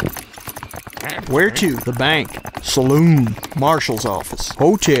 Where to? The bank, saloon, marshal's office,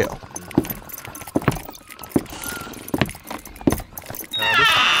 hotel.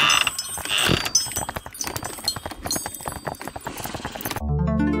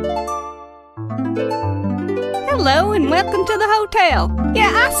 Hello and welcome to the hotel. Yeah,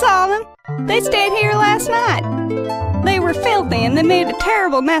 I saw them. They stayed here last night. They were filthy and they made a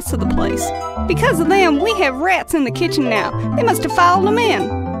terrible mess of the place. Because of them, we have rats in the kitchen now. They must have followed them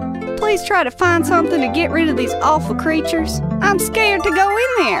in. Please try to find something to get rid of these awful creatures. I'm scared to go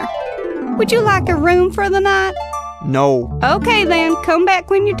in there. Would you like a room for the night? No. Okay then, come back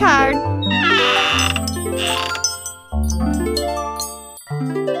when you're tired.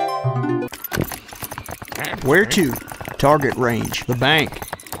 Where to? Target range. The bank.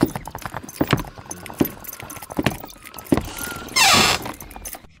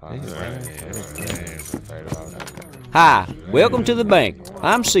 Hi, welcome to the bank.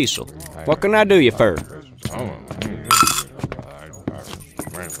 I'm Cecil. What can I do you for?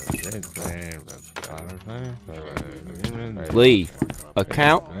 Leave.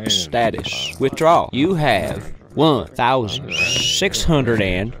 Account status. Withdrawal. You have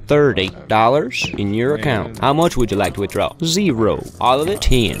 $1,630 in your account. How much would you like to withdraw? 0. All of it?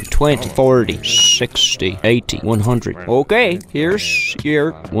 10, 20, 40, 60, 80, 100. Okay, here's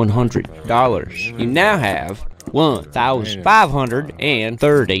your $100. You now have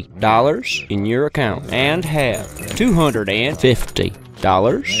 $1,530 in your account and have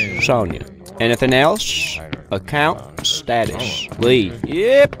 $250 on you. Anything else? Account status. Leave.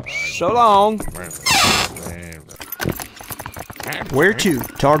 Yep, so long. Where to?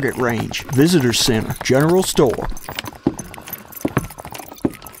 Target range. Visitor center. General store.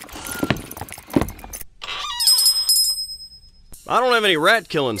 I don't have any rat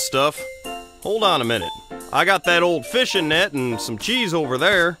killing stuff. Hold on a minute. I got that old fishing net and some cheese over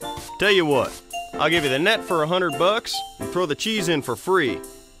there. Tell you what, I'll give you the net for $100 and throw the cheese in for free.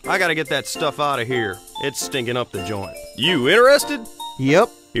 I gotta get that stuff out of here. It's stinking up the joint. You interested? Yep.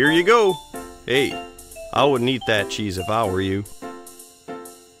 Here you go. Hey, I wouldn't eat that cheese if I were you.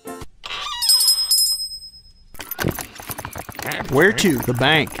 Where to? The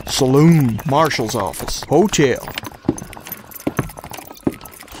bank. Saloon. Marshal's office. Hotel.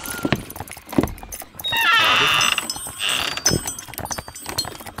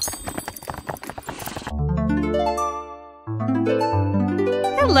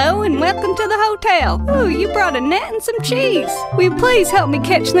 Hello and welcome to the hotel. Ooh, you brought a net and some cheese. Will you please help me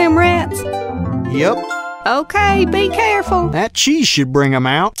catch them rats? Yep. Okay, be careful. That cheese should bring them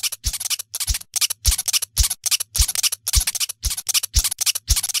out.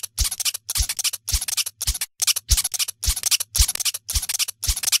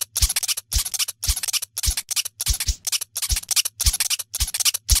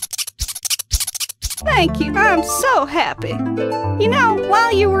 Thank you, I'm so happy. You know,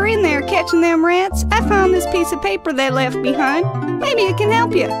 while you were in there catching them rats, I found this piece of paper they left behind. Maybe it can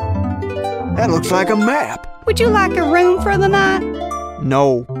help you. That looks like a map. Would you like a room for the night?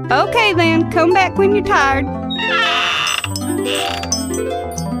 No. Okay then, come back when you're tired.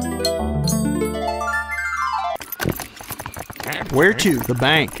 Where to? The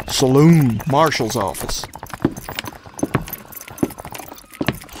bank. Saloon. Marshal's office.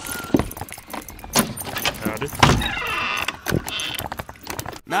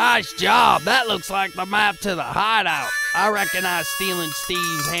 Nice job. That looks like the map to the hideout. I recognize stealing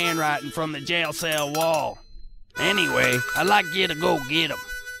Steve's handwriting from the jail cell wall. Anyway, I'd like you to go get him.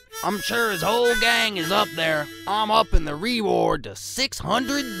 I'm sure his whole gang is up there. I'm upping the reward to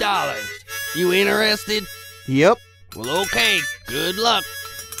 $600. You interested? Yep. Well, okay. Good luck.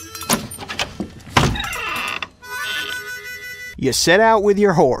 You set out with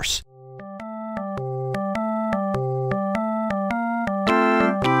your horse.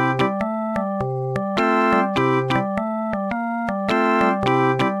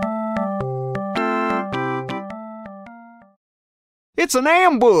 It's an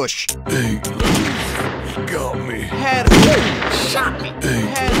ambush! Hey, got me. Had Shot me. Hey,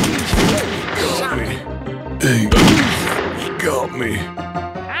 got me. Hey, got me.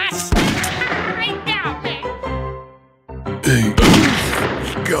 Hey,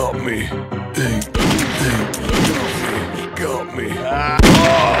 got me. Hey, got me.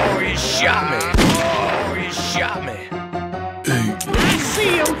 Oh, he shot me. Oh, he shot me. Hey, I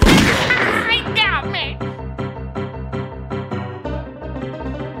see him. He got me.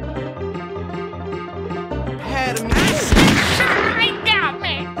 Had him. He got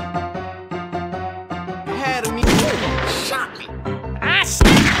me. Had him. Shot me. I see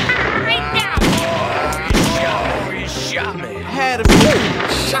him. He got me. Oh, he shot me. Had him.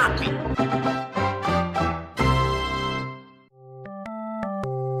 Shot me.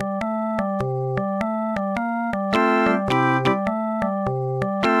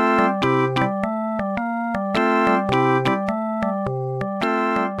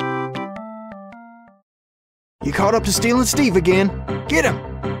 You caught up to stealing Steve again. Get him!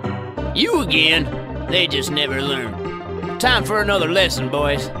 You again? They just never learn. Time for another lesson,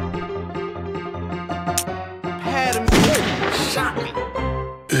 boys. Had him. Shot me.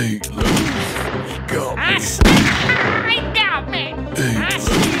 hey, got I me. see him. He got me. I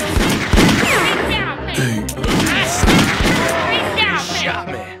see him. He got me. Hey, I see him. He got me. Shot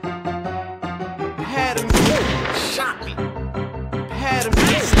me. Had him. Shot me. Had him. I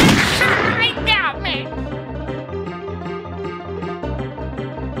see him. He got me.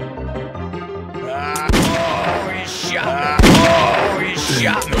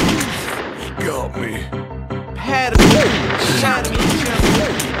 shot me. Got me. Had me. Shot me.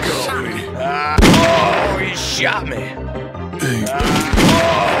 Got me. Oh, he shot me.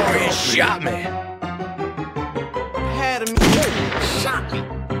 Oh, he shot me. Had me. Shot me.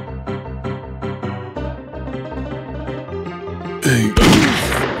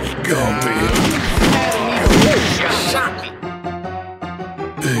 Got me. Shot me.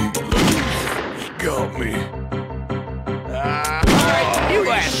 Got me. Alright, you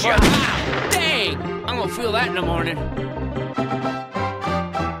asked for it. Dang, I'm gonna feel that in the morning.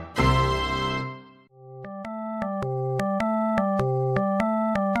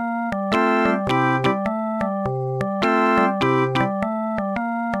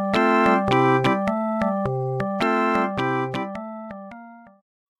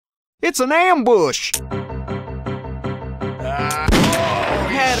 It's an ambush!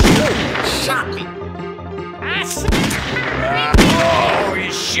 Shot me. I see. Oh,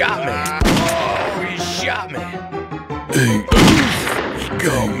 he shot me. Oh, he shot me.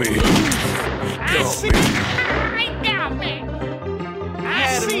 Got me. I see. Right down, man.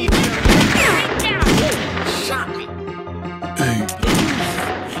 I see. Right down. Shot me.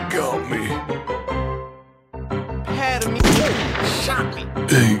 Got me. Had me. Shot me.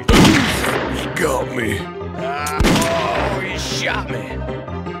 Got me. Oh, he shot me.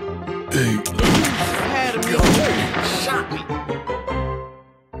 Had me. Shot me.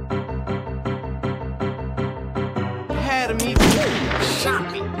 Had me. Shot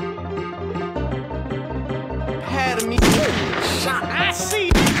me. Had me. Shot me. I see.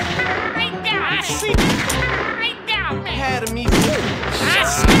 Right down. I see. Right down, man. Had me. I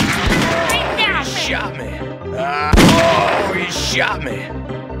see. Right down, man. Shot me. Oh, he shot me.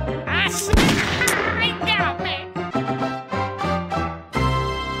 I see. Right down, man.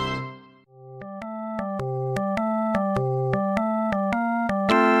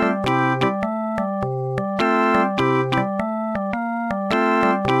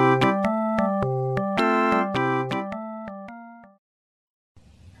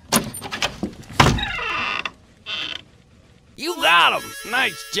 You got him.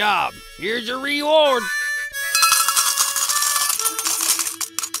 Nice job. Here's your reward.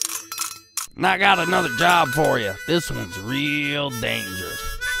 And I got another job for you. This one's real dangerous.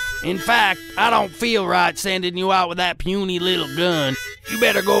 In fact, I don't feel right sending you out with that puny little gun. You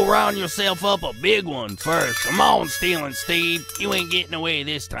better go round yourself up a big one first. Come on, Stealing Steve. You ain't getting away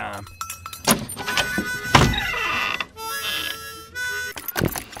this time.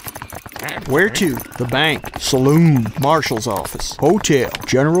 Where to? The bank, saloon, marshal's office, hotel,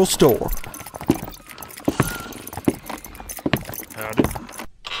 general store.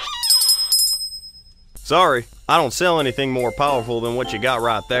 Sorry, I don't sell anything more powerful than what you got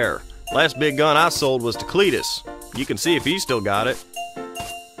right there. Last big gun I sold was to Cletus. You can see if he's still got it.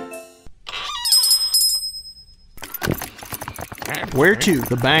 Where to?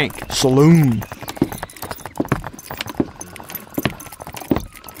 The bank, saloon.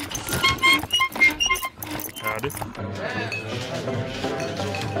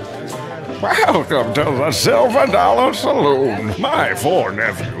 Welcome to the Silver Dollar Saloon. My four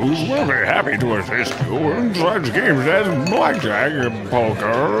nephews will be happy to assist you in such games as blackjack,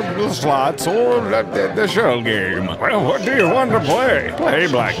 poker, the slots, or the shell game. Well, what do you want to play? Play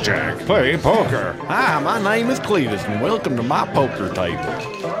blackjack, play poker. Hi, my name is Cletus, and welcome to my poker table.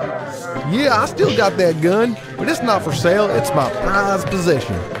 Yeah, I still got that gun, but it's not for sale. It's my prized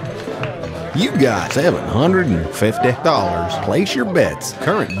possession. You got $750. Place your bets.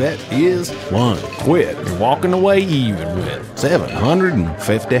 Current bet is 1. Quit. You're walking away even with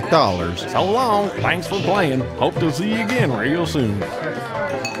 $750. So long. Thanks for playing. Hope to see you again real soon.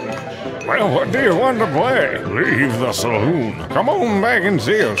 Well, what do you want to play? Leave the saloon. Come on back and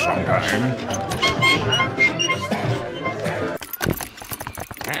see us sometime.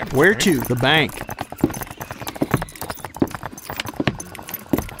 Where to? The bank.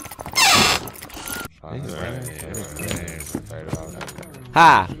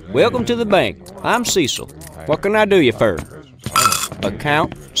 Hi, welcome to the bank. I'm Cecil. What can I do you for?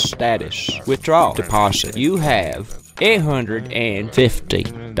 Account status. Withdrawal. Deposit. You have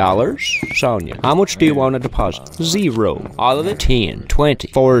 $850. Sonia, how much do you want to deposit? 0. All of it. 10, 20,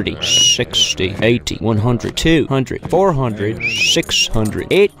 40, 60, 80, 100, 200, 400, 600,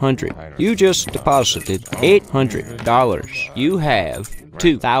 800. You just deposited $800. You have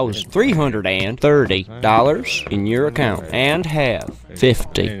 $2,330 in your account and have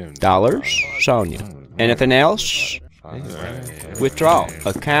 $50. Sonia, anything else? Withdraw.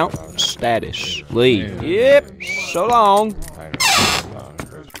 Account status. Leave. Yep. So long.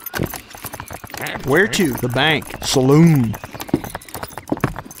 Where to? The bank, saloon.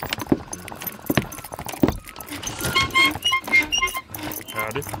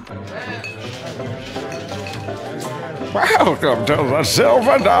 Welcome to the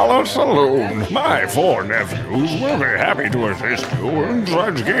Silver Dollar Saloon. My four nephews will be happy to assist you in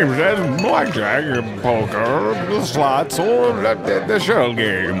such games as blackjack, poker, the slots, or the shell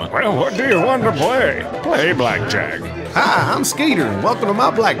game. Well, what do you want to play? Play blackjack. Hi, I'm Skeeter, and welcome to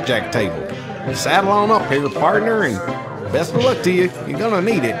my blackjack table. Saddle on up here, partner, and best of luck to you. You're gonna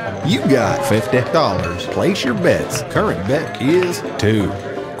need it. You got $50. Place your bets. Current bet is 2.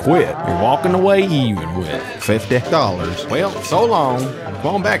 Quit. You're walking away even with $50. Well, so long.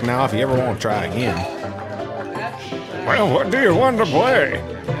 Come on back now if you ever want to try again. Well, what do you want to play?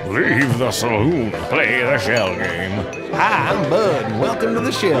 Leave the saloon. Play the shell game. Hi, I'm Bud, and welcome to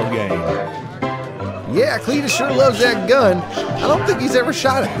the shell game. Yeah, Cletus sure loves that gun. I don't think he's ever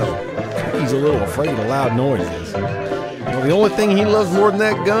shot it, though. He's a little afraid of loud noises. Well, the only thing he loves more than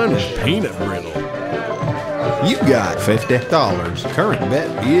that gun is Peanut brittle. You got $50. Current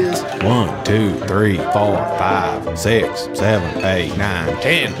bet is 1, 2, 3, 4, 5, 6, 7, 8, 9,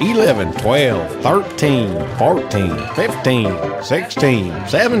 10, 11, 12, 13, 14, 15, 16,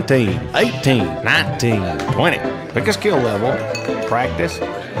 17, 18, 19, 20. pick a skill level. Practice.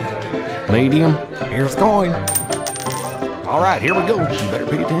 Medium. Here's going. All right, here we go. You better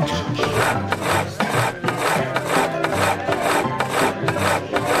pay attention.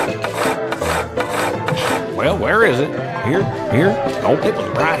 Well, where is it? Here? Nope, it was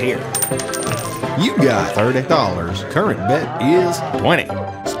right here. You got $30. Current bet is 20.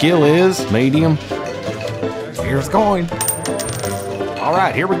 Skill is medium. Here's going. All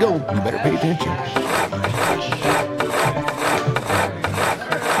right, here we go. You better pay attention.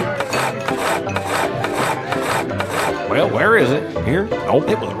 Well, where is it? Here? Nope,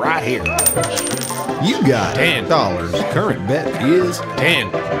 it was right here. You got $10. Current bet is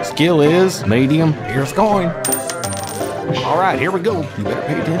 10. Skill is medium. Here's going. All right, here we go. You better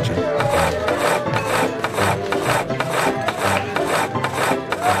pay attention.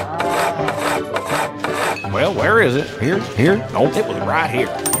 Well, where is it? Here? Nope, it was right here.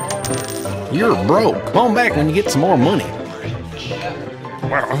 You're broke. Come on back when you get some more money.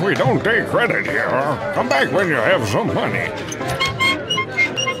 Well, we don't take credit here. Come back when you have some money.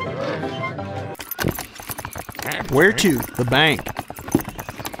 Where to? The bank.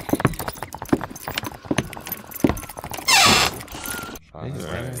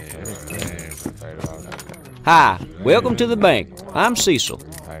 Hi, welcome to the bank. I'm Cecil.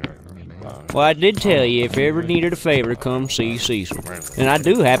 Well, I did tell you if you ever needed a favor, come see Cecil. And I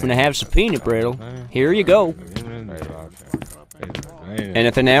do happen to have some peanut brittle. Here you go.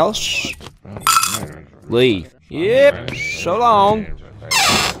 Anything else? Leave. Yep, so long.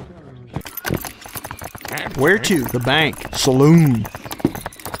 Where to? The bank. Saloon.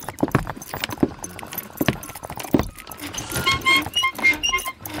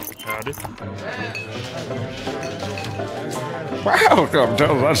 Welcome to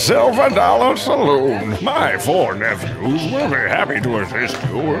the Silver Dollar Saloon. My four nephews will be happy to assist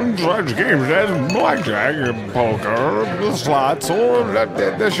you in such games as blackjack, poker, the slots, or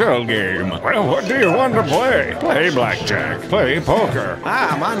the shell game. Well, what do you want to play? Play blackjack. Play poker.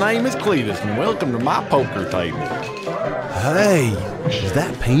 Hi, my name is Cletus, and welcome to my poker table. Hey, is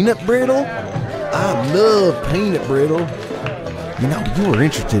that peanut brittle? I love peanut brittle. You know, you were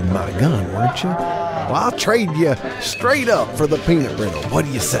interested in my gun, weren't you? Well, I'll trade you straight up for the peanut brittle. What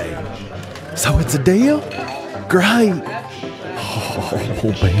do you say? So it's a deal? Great.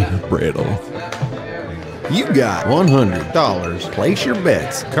 Oh, peanut brittle. You got $100. Place your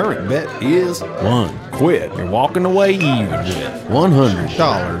bets. Current bet is 1. Quit. You're walking away even with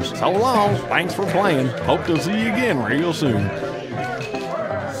 $100. So long. Thanks for playing. Hope to see you again real soon.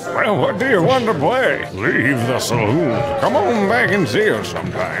 Well, what do you want to play? Leave the saloon. Come on back and see us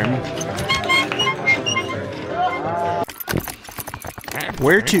sometime.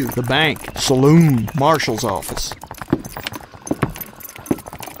 Where to? The bank. Saloon. Marshal's office.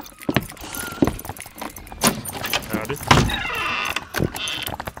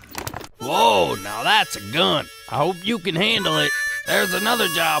 Whoa, now that's a gun. I hope you can handle it. There's another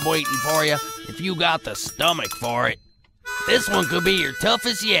job waiting for you if you got the stomach for it. This one could be your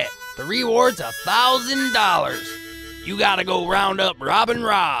toughest yet. The reward's $1,000. You gotta go round up Robin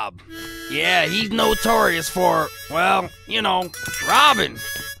Rob. Yeah, he's notorious for, well, you know, robbing.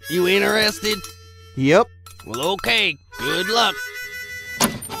 You interested? Yep. Well, okay. Good luck.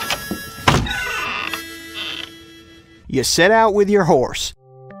 You set out with your horse.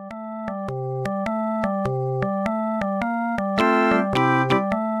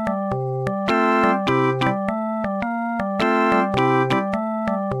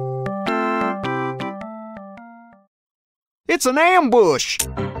 It's an ambush!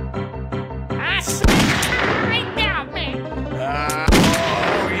 I see. Right now, man.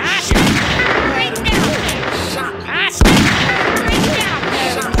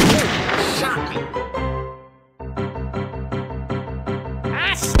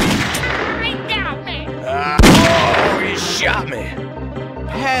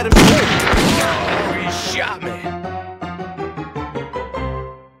 Had him. Oh, he shot me.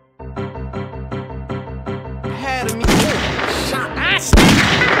 Had him. I shot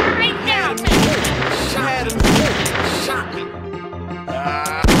right down me. Had him. Shot me. Oh,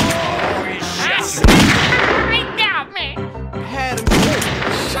 he shot me. Right down me. Had him.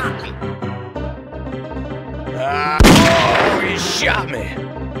 Shot me. Oh, he shot me.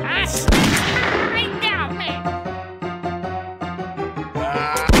 I shot right down me. Oh,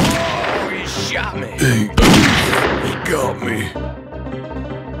 he shot me. He got me.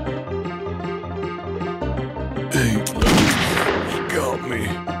 He got me.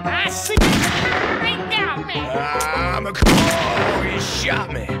 I see right down me. I'm a oh, he shot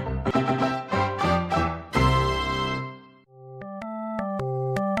me.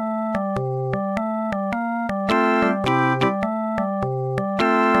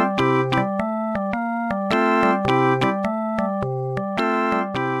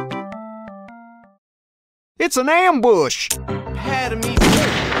 It's an ambush! Had me.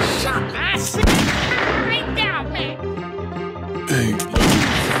 I see right down me. He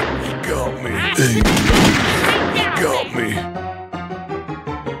got me. He got me.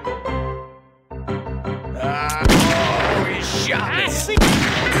 Oh, he shot me. I see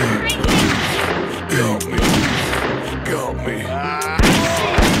right down me. Got me.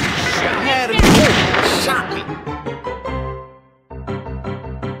 Had him. Shot me.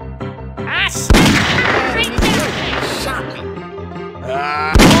 I see right down me. Shot me.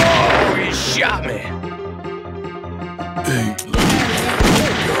 Oh, he shot me.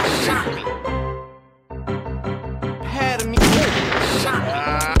 Shot me. Had him. Shot me.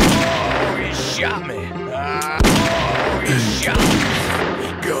 Oh, he shot me. Oh, he shot me.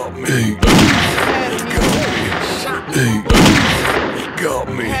 Got me. Had him. Shot me. Got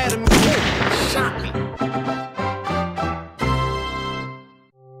me. Had him. Shot me.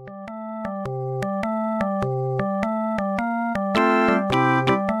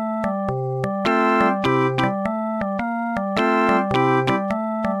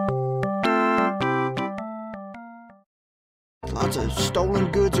 Lots of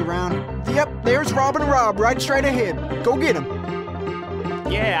stolen goods around. Yep, there's Robin Rob right straight ahead. Go get him.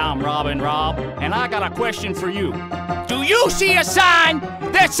 Yeah, I'm Robin Rob, and I got a question for you. Do you see a sign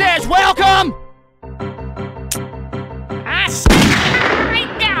that says welcome? I see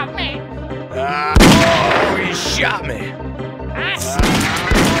right down me. Oh, he shot me. I see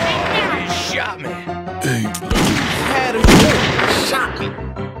right down me. He shot me. Had him. Shot me.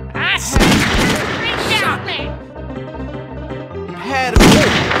 I see right down me. Had him.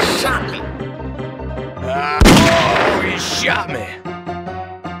 Shot me. Oh, he shot me.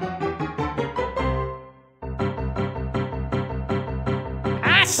 I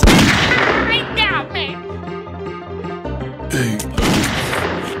see right down me.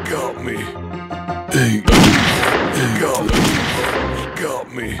 Got me. Got me. Got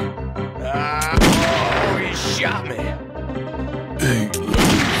me. Oh, he shot me.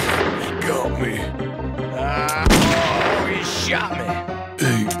 Got me. Oh, he shot me.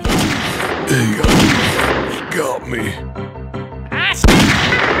 Got me. I see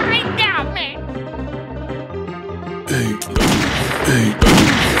right down me.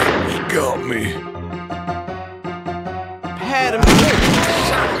 Got me. Had him.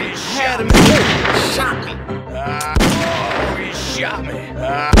 Shot me. Had him. Shot me. Oh, he shot me. Oh,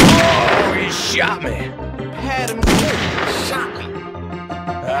 he shot me. Had him. Shot me.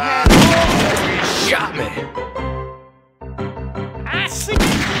 Had him. Oh, he shot me. I see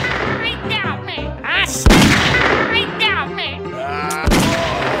right down me. I see right down me. Oh,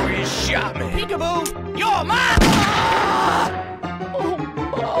 he shot me. Peekaboo, you're mine. Oh,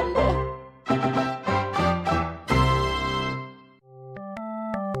 mama.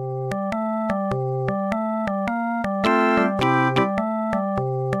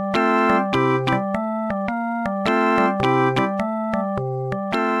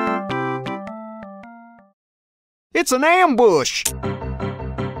 It's an ambush!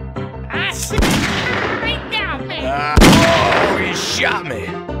 I see right down me. Oh, he shot me.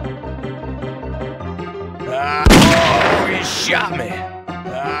 Oh, he shot me.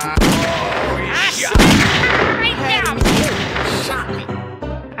 Oh, he shot me. Right down me. Shot me.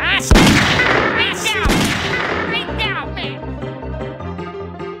 I see right down me. Right down me.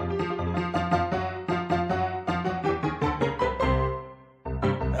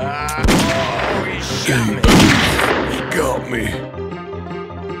 Oh, he shot me. Got me.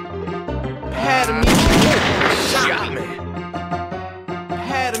 Had him. Shot me.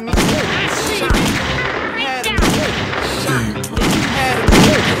 Had him. I see. Had him. Shot me. Had him.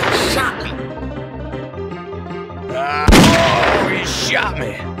 Shot me.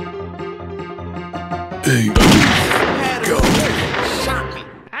 Ain't got me. Shot me.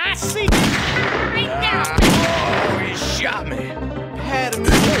 I see. Right now. Oh, he shot me. Had him.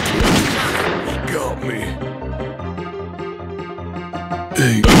 Got me.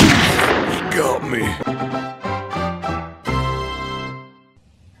 Ain't got me.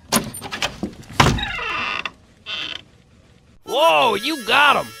 Whoa, you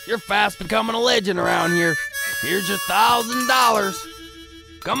got him! You're fast becoming a legend around here. Here's your $1,000.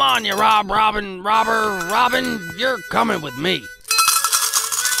 Come on, you robber, you're coming with me.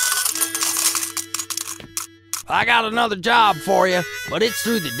 I got another job for you, but it's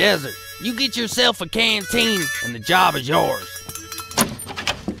through the desert. You get yourself a canteen, and the job is yours.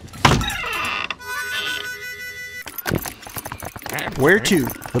 Where to?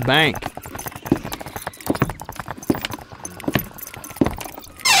 The bank.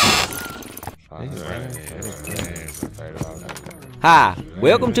 Hi,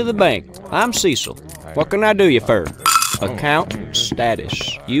 welcome to the bank. I'm Cecil. What can I do you for? Account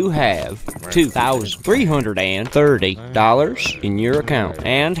status. You have $2,330 in your account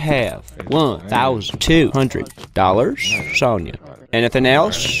and have $1,200, Sonia. Anything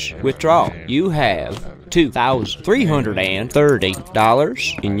else? Withdraw. You have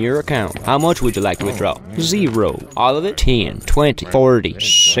 $2,330 in your account. How much would you like to withdraw? 0. All of it? 10, 20, 40,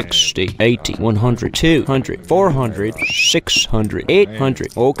 60, 80, 100, 200, 400, 600,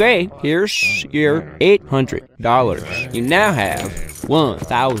 800. Okay, here's your $800. You now have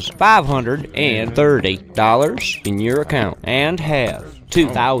 $1,530 in your account and have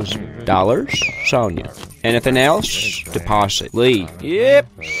 $2,000, Sonia. Anything else? Deposit. Leave. Yep,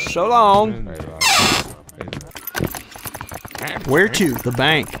 so long. Where to? The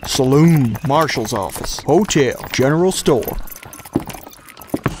bank, saloon, marshal's office, hotel, general store.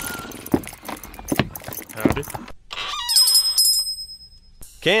 Howdy.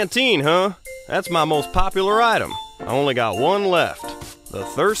 Canteen, huh? That's my most popular item. I only got one left. The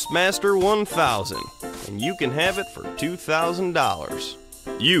Thirstmaster 1000. And you can have it for $2,000.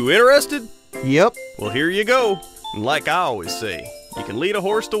 You interested? Yep. Well, here you go. And like I always say, you can lead a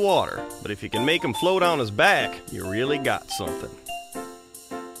horse to water, but if you can make him float on his back, you really got something.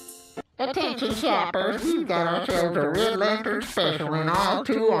 Attention shoppers, we've got ourselves a Red Lantern special and all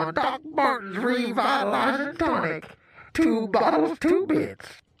 2 on Doc Martin's Revitalizing Tonic. 2 bottles, 2 bits.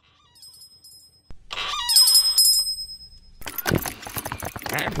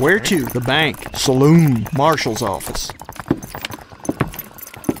 Where to? The bank, saloon, marshal's office.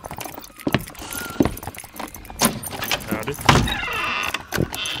 Howdy.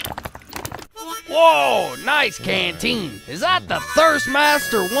 Whoa, nice canteen. Is that the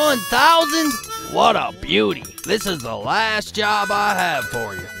Thirstmaster 1000? What a beauty. This is the last job I have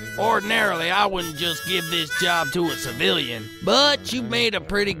for you. Ordinarily, I wouldn't just give this job to a civilian, but you've made a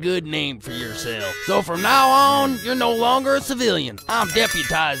pretty good name for yourself. So from now on, you're no longer a civilian. I'm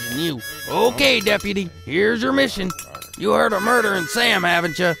deputizing you. Okay, deputy, here's your mission. You heard of Murdering Sam,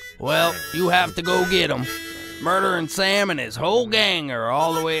 haven't you? Well, you have to go get him. Murdering Sam and his whole gang are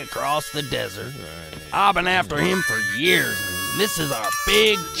all the way across the desert. I've been after him for years, and this is our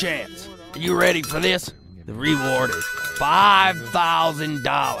big chance. Are you ready for this? The reward is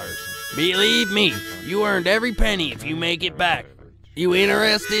 $5,000. Believe me, you earned every penny if you make it back. You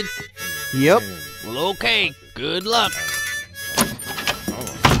interested? Yep. Well, okay. Good luck.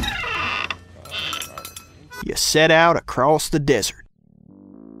 You set out across the desert.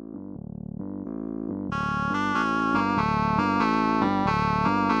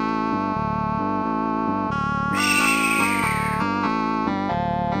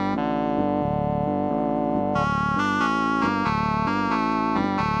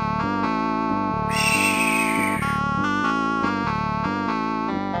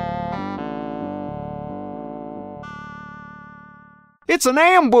 It's an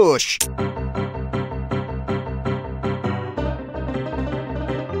ambush!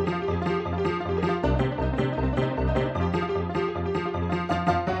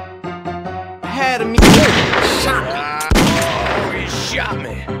 Had him. Shot me. Oh, he shot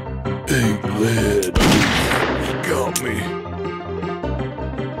me. Ain't led. Got me.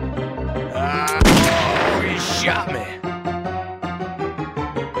 Oh, he shot me.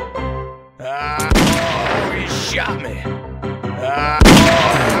 Oh, he shot me.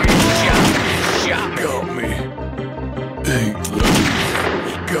 Oh, he shot me. Got me. Ain't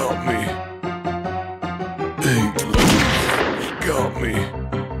led. Got me. Ain't led. Got me.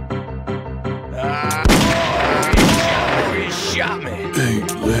 He shot me.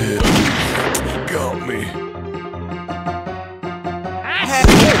 Ain't led. Got me.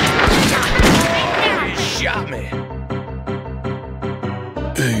 He shot me.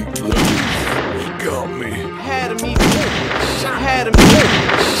 Ain't led. got me. Had him eat Had him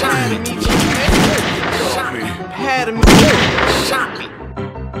Had him eat Got me. Had him Shot me.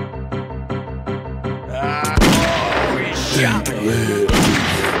 He shot me.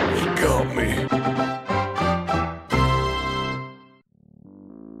 He got me.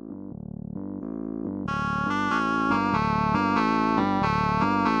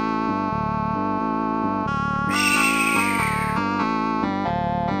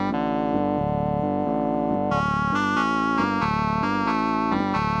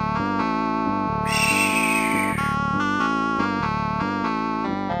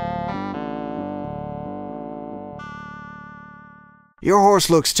 Your horse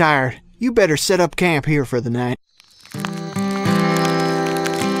looks tired. You better set up camp here for the night.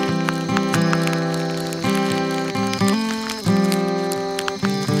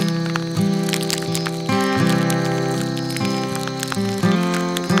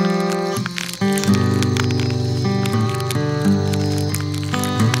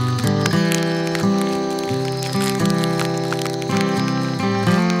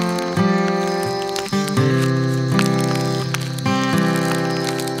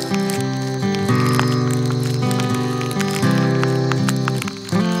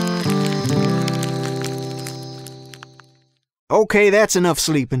 Okay, that's enough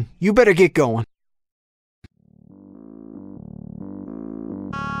sleeping. You better get going.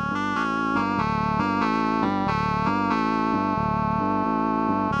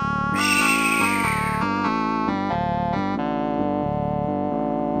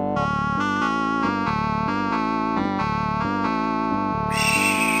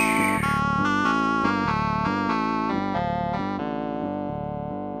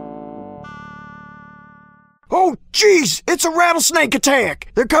 Oh, jeez! It's a rattlesnake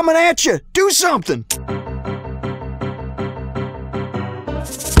attack! They're coming at you! Do something!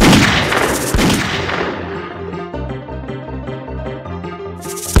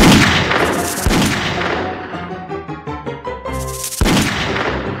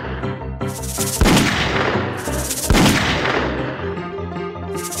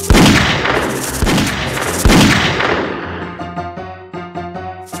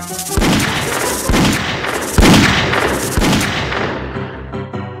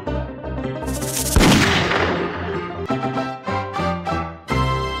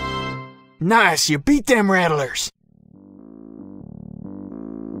 Nice, you beat them rattlers.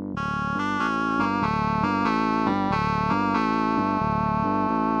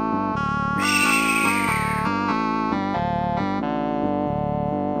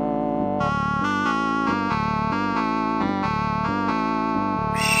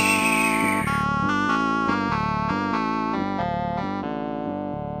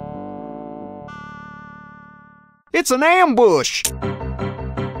 It's an ambush.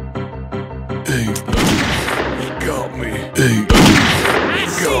 He got me. He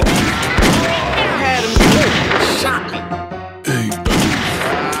got me. Had him Shot me. He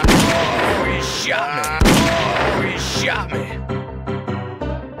He shot me. He shot me.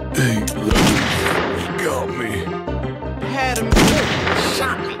 He got me. Had him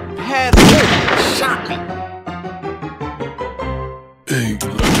Shot me. Had him Shot me. He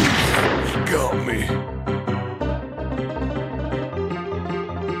got me.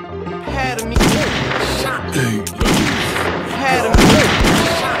 Had him Shot me. He Had him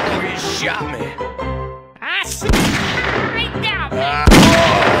He shot me. I see. I got me.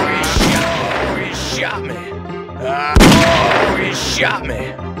 He shot me. He shot me.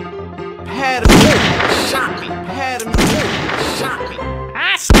 Had him Shot me. Had him Shot me.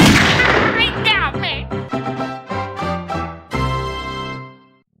 I see. I got me.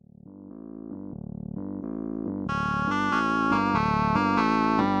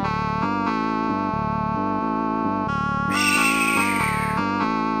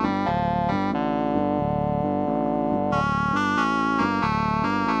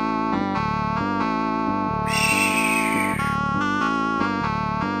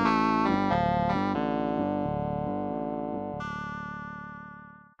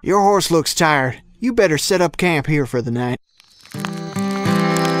 Your horse looks tired. You better set up camp here for the night.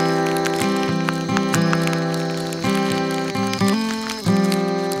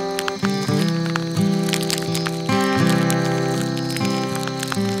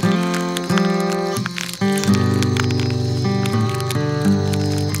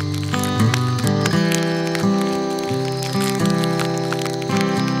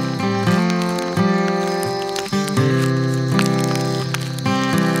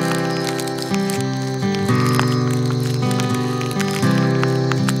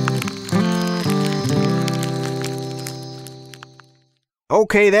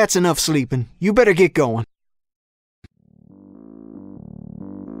 Okay, that's enough sleeping. You better get going.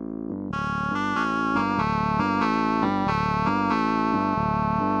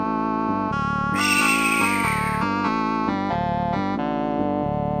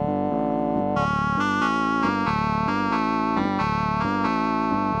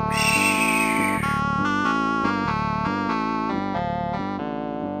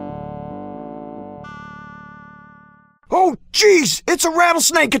 Oh, jeez! It's a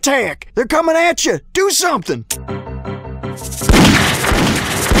rattlesnake attack! They're coming at you! Do something!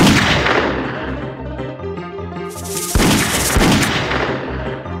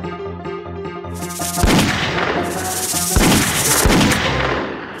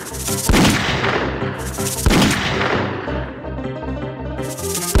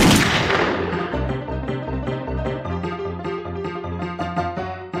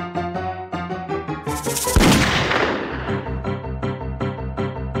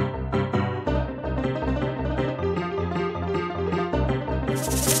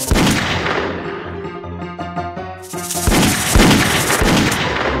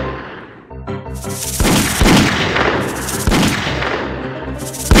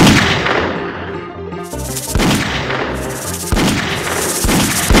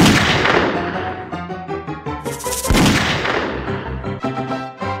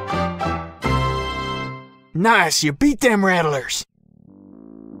 Nice, you beat them rattlers.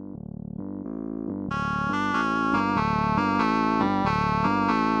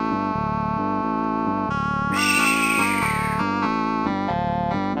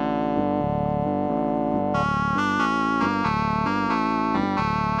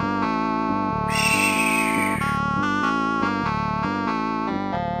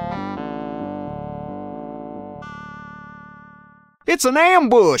 It's an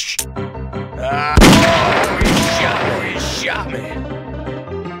ambush! He shot me.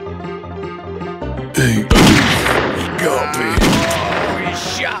 Hey, he got me. He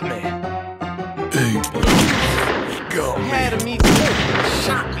shot me. Hey, he got me. Had me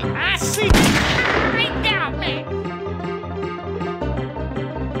shot me. I see. He got me.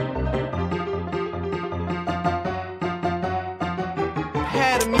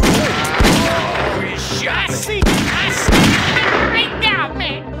 Had me. He shot me. I see. He got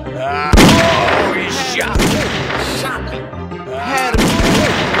me. He shot me. Shot me. Had me.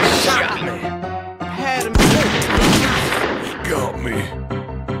 Shot me. Had me. He got me.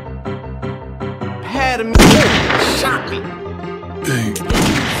 Had me. Shot me. Hey,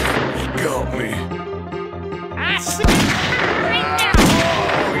 he got me. I see.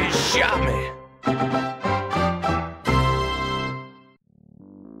 He shot me.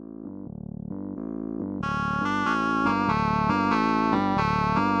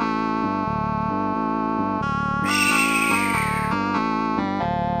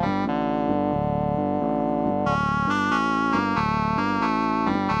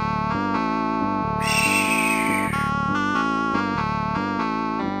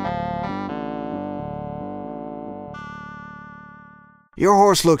 Your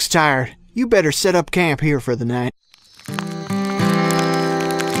horse looks tired. You better set up camp here for the night.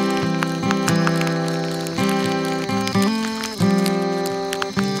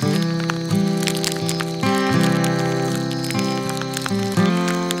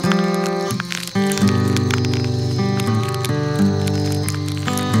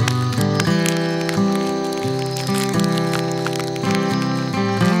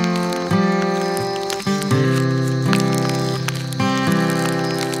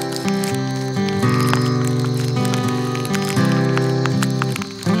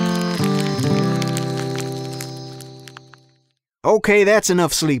 Okay, that's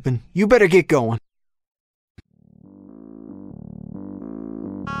enough sleeping. You better get going.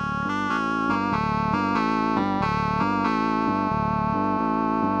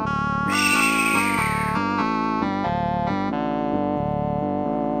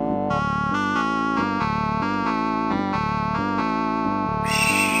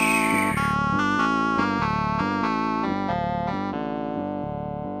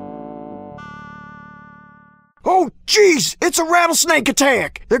 Oh, jeez! It's a rattlesnake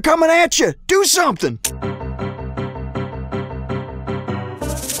attack! They're coming at you! Do something!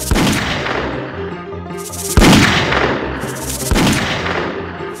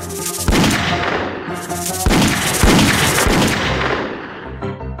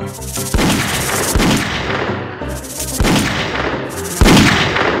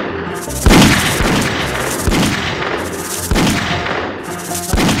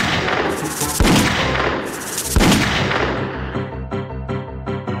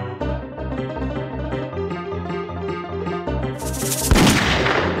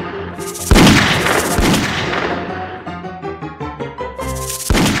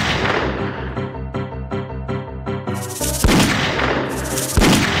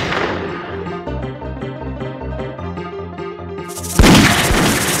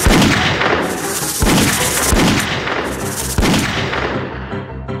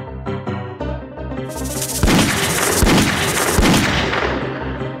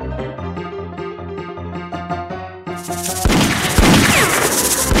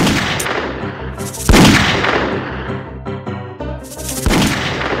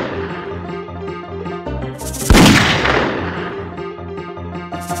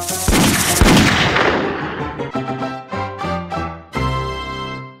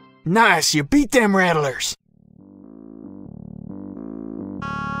 Nice, you beat them rattlers.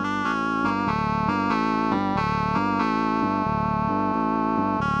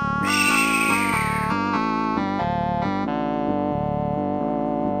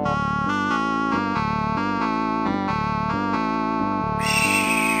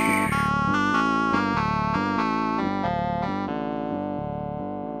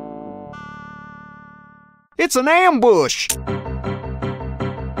 It's an ambush!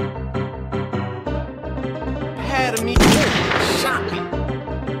 Had me shot me.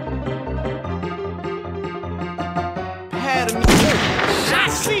 Had me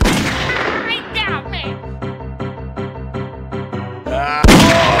shot me. Right down, man.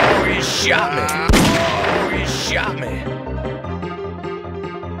 Oh, he shot me. Oh, he shot me.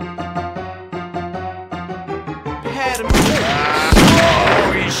 Had me.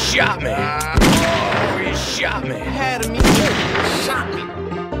 Oh, he shot me. Shot me. Had me. Shot me.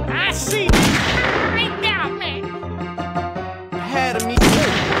 I see. Right down, man. Had me.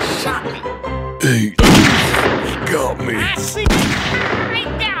 Shot me. Hey, he got me. I see.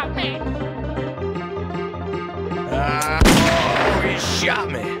 Right down, man. Oh, he shot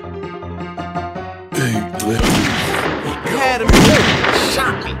me. Hey, let me. Had me.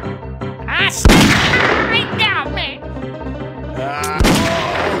 Shot me. I see. Right down, man.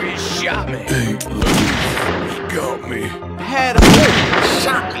 Oh, he shot me. Hey, let me. Got me. Had me.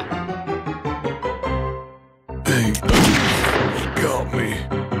 Shot me. Hey, he got me.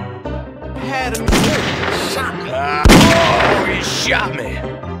 Had me. Shot me. Oh, he shot me.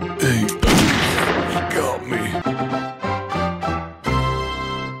 Hey, he got me.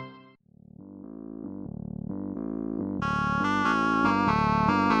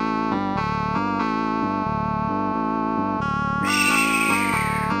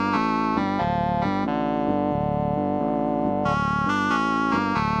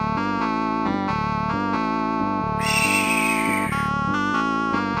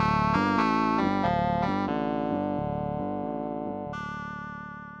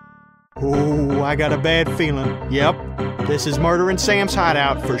 Oh, I got a bad feeling. Yep, this is Murdering Sam's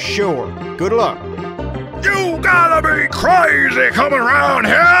hideout for sure. Good luck. You gotta be crazy coming around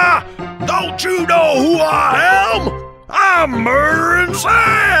here! Don't you know who I am? I'm Murdering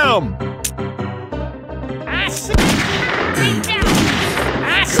Sam! I see. Right down.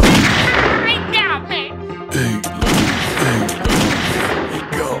 I see. Right down, man. Hey, he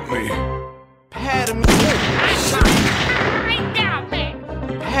got me. Had me. I see. Right down, man.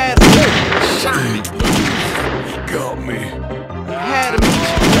 Had me. Shot me. He got me. Had me.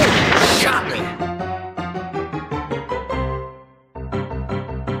 Shot me.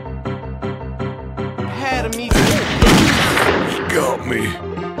 Had me. He got me.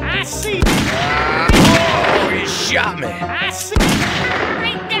 I see. Oh, he shot me. I see.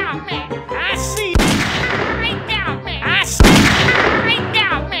 Right down, man. I see. Right down, man. I see. Right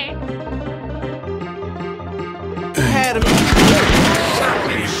down, man. Had me.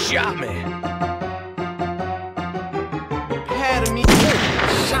 He shot me. Had me.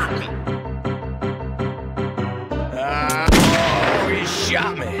 Shot me. Oh, he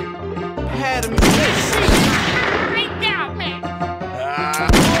shot me. Had me. Right down, man.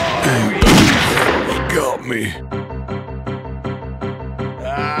 He got me.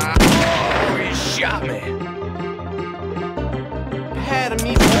 Oh, he shot me. Had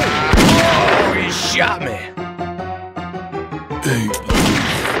me. Oh, he shot me. Hey,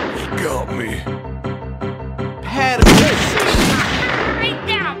 he got me. Had me. Right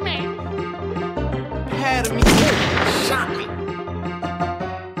down, man. Had me. Shot me.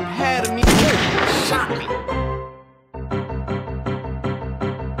 Had me. Shot me.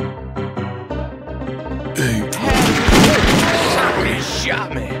 Hey, He shot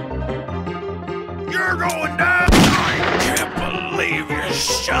me. you're going down! I can't believe you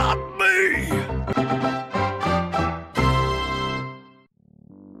shot me!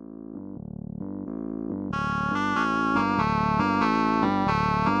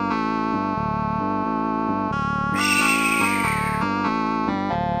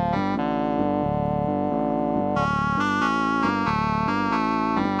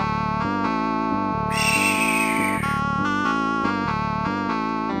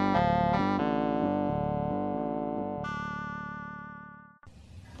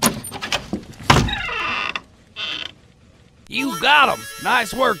 You got him.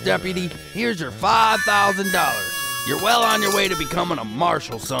 Nice work, deputy. Here's your $5,000. You're well on your way to becoming a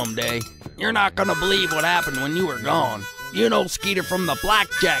marshal someday. You're not gonna believe what happened when you were gone. You know Skeeter from the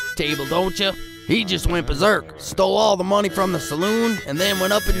blackjack table, don't you? He just went berserk, stole all the money from the saloon, and then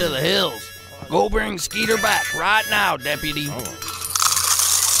went up into the hills. Go bring Skeeter back right now, deputy.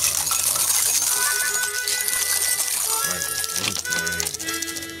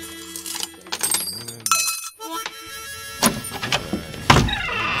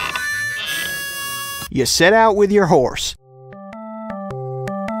 you set out with your horse.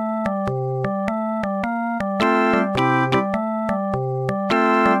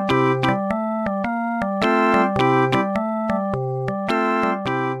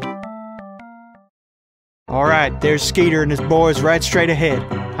 All right, there's Skeeter and his boys right straight ahead.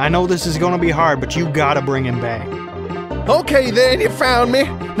 I know this is gonna be hard, but you gotta bring him back. Okay then, you found me.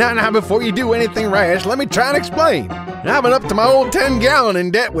 Now, before you do anything rash, let me try and explain. I've been up to my old 10-gallon in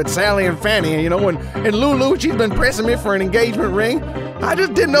debt with Sally and Fanny, and Lulu, she's been pressing me for an engagement ring. I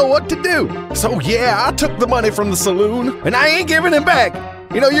just didn't know what to do. So yeah, I took the money from the saloon, and I ain't giving it back.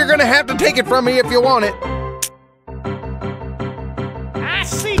 You're gonna have to take it from me if you want it. I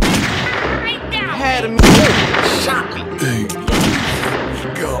see. Right now. Had him. Shot me. Hey,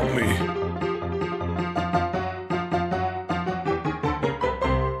 got me.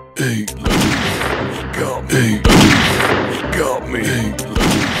 Hey, got me. Hey, got me. Hey,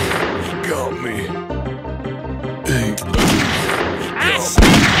 got me. Hey, I see.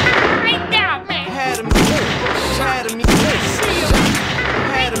 Right now, man. Had him. Had him. I see him.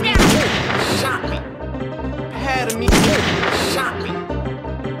 Had Right him. now. Shot me. Had him. Shot me.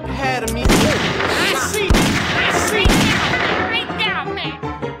 Had him. I see. I see. Right now, man.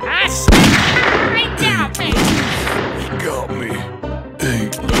 I see. Right now, man. got me. Hey,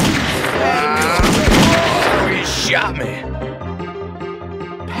 Oh, he shot me.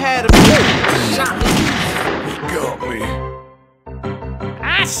 Had him. Shot me. got me.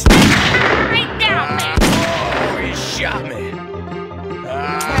 I see. Right now, man. Oh, he shot me. Oh,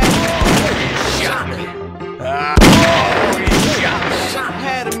 he shot me. Oh, he shot me.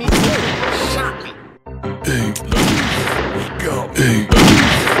 Had him. Shot me. Hey, got me.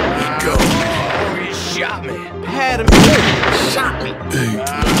 Got me. Oh, he shot me. Had him. Shot me. Hey,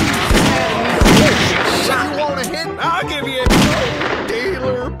 You want a hit? I'll give you a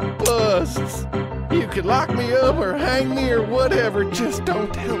dealer busts. You can lock me up or hang me or whatever. Just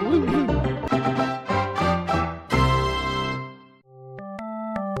don't tell Lulu.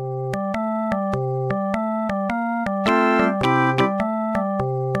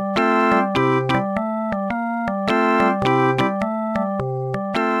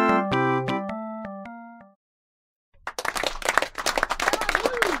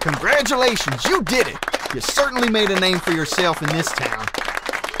 Congratulations, you did it! You certainly made a name for yourself in this town.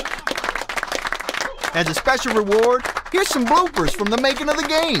 As a special reward, here's some bloopers from the making of the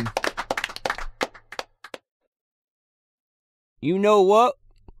game. You know what?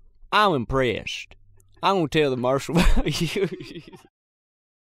 I'm impressed. I'm gonna tell the marshal about you.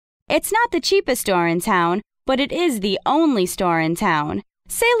 It's not the cheapest store in town, but it is the only store in town.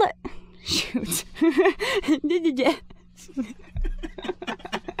 Shoot.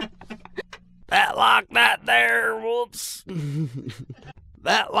 That lock that there, whoops.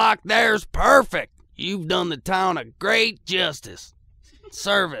 That lock there's perfect. You've done the town a great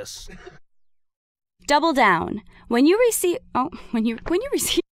service. Double down. When you receive. Oh,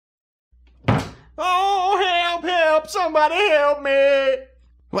 help, somebody help me.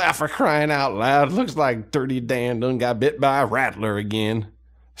 Well, for crying out loud, looks like Dirty Dan done got bit by a rattler again.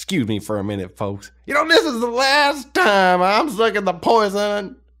 Excuse me for a minute, folks. This is the last time I'm sucking the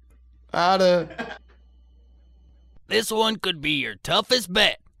poison out of... This one could be your toughest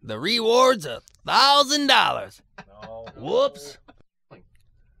bet. The reward's $1,000. Whoops.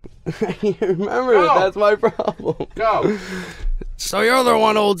 Remember, that's my problem. Go. So you're the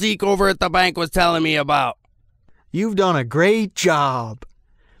one old Zeke over at the bank was telling me about. You've done a great job.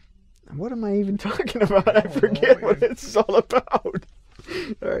 What am I even talking about? I forget what it's all about.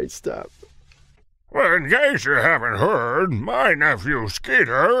 All right, stop. Well, in case you haven't heard, my nephew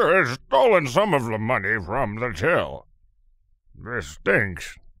Skeeter has stolen some of the money from the till. This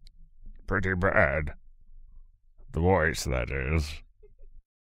stinks. Pretty bad. The voice, that is.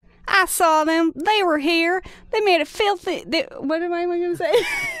 I saw them. They were here. They made a filthy... what am I going to say?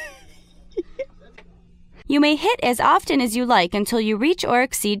 You may hit as often as you like until you reach or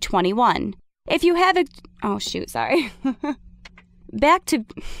exceed 21. If you have a... Oh, shoot, sorry. Back to...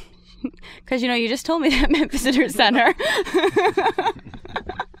 Because, you just told me that meant visitor center.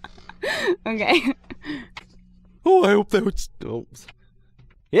 Okay. Oh, I hope that was... Oh.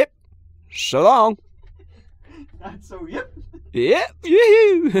 Yep. So long. Not so, yep. Yep.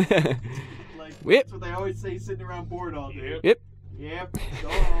 Yoo-hoo. Like, Yep. that's what they always say sitting around bored all day. Yep. Yep. So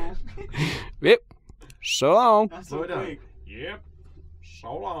long. Yep. So long. Not so quick. Yep.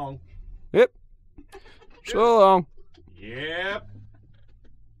 So long. Yep. So long. Yep.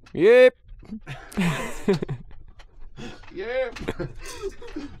 Yep. Yep.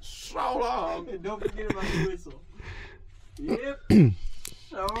 So long. And don't forget about the whistle. Yep.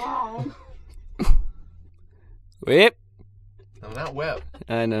 So long. Whip. No, not whip.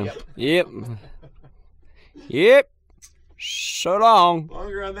 I know. Yep. Yep. So long.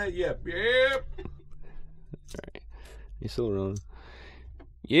 Longer on that yep. Yep. Alright. You still rolling.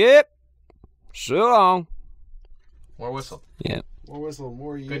 Yep. So long. More whistle. Yep. More whistle,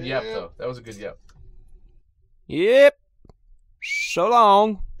 more yep. Good yep, though. That was a good yep. Yep. So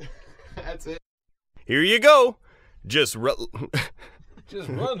long. That's it. Here you go. Just run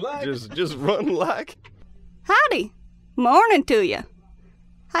like. just run like. Howdy. Morning to you.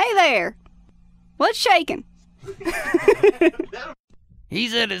 Hey there. What's shaking?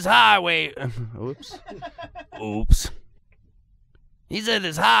 He's at his highway. Oops. Oops. He's at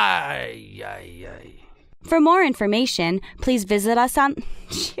his high. For more information, please visit us on...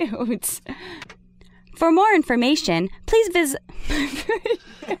 Shoots. For more information, please visit...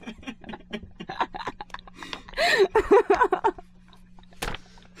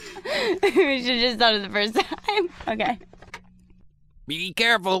 We should have just done it the first time. Okay. Be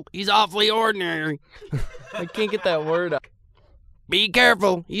careful. He's awfully ordinary. I can't get that word out. Be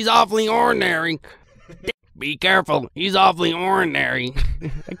careful. He's awfully ordinary. Be careful. He's awfully ordinary.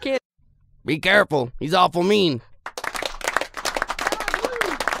 I can't. Be careful. He's awful mean.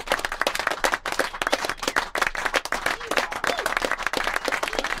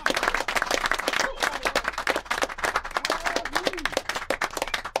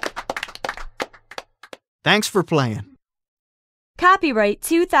 Thanks for playing. Copyright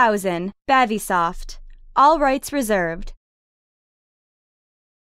 2000, Bavisoft. All rights reserved.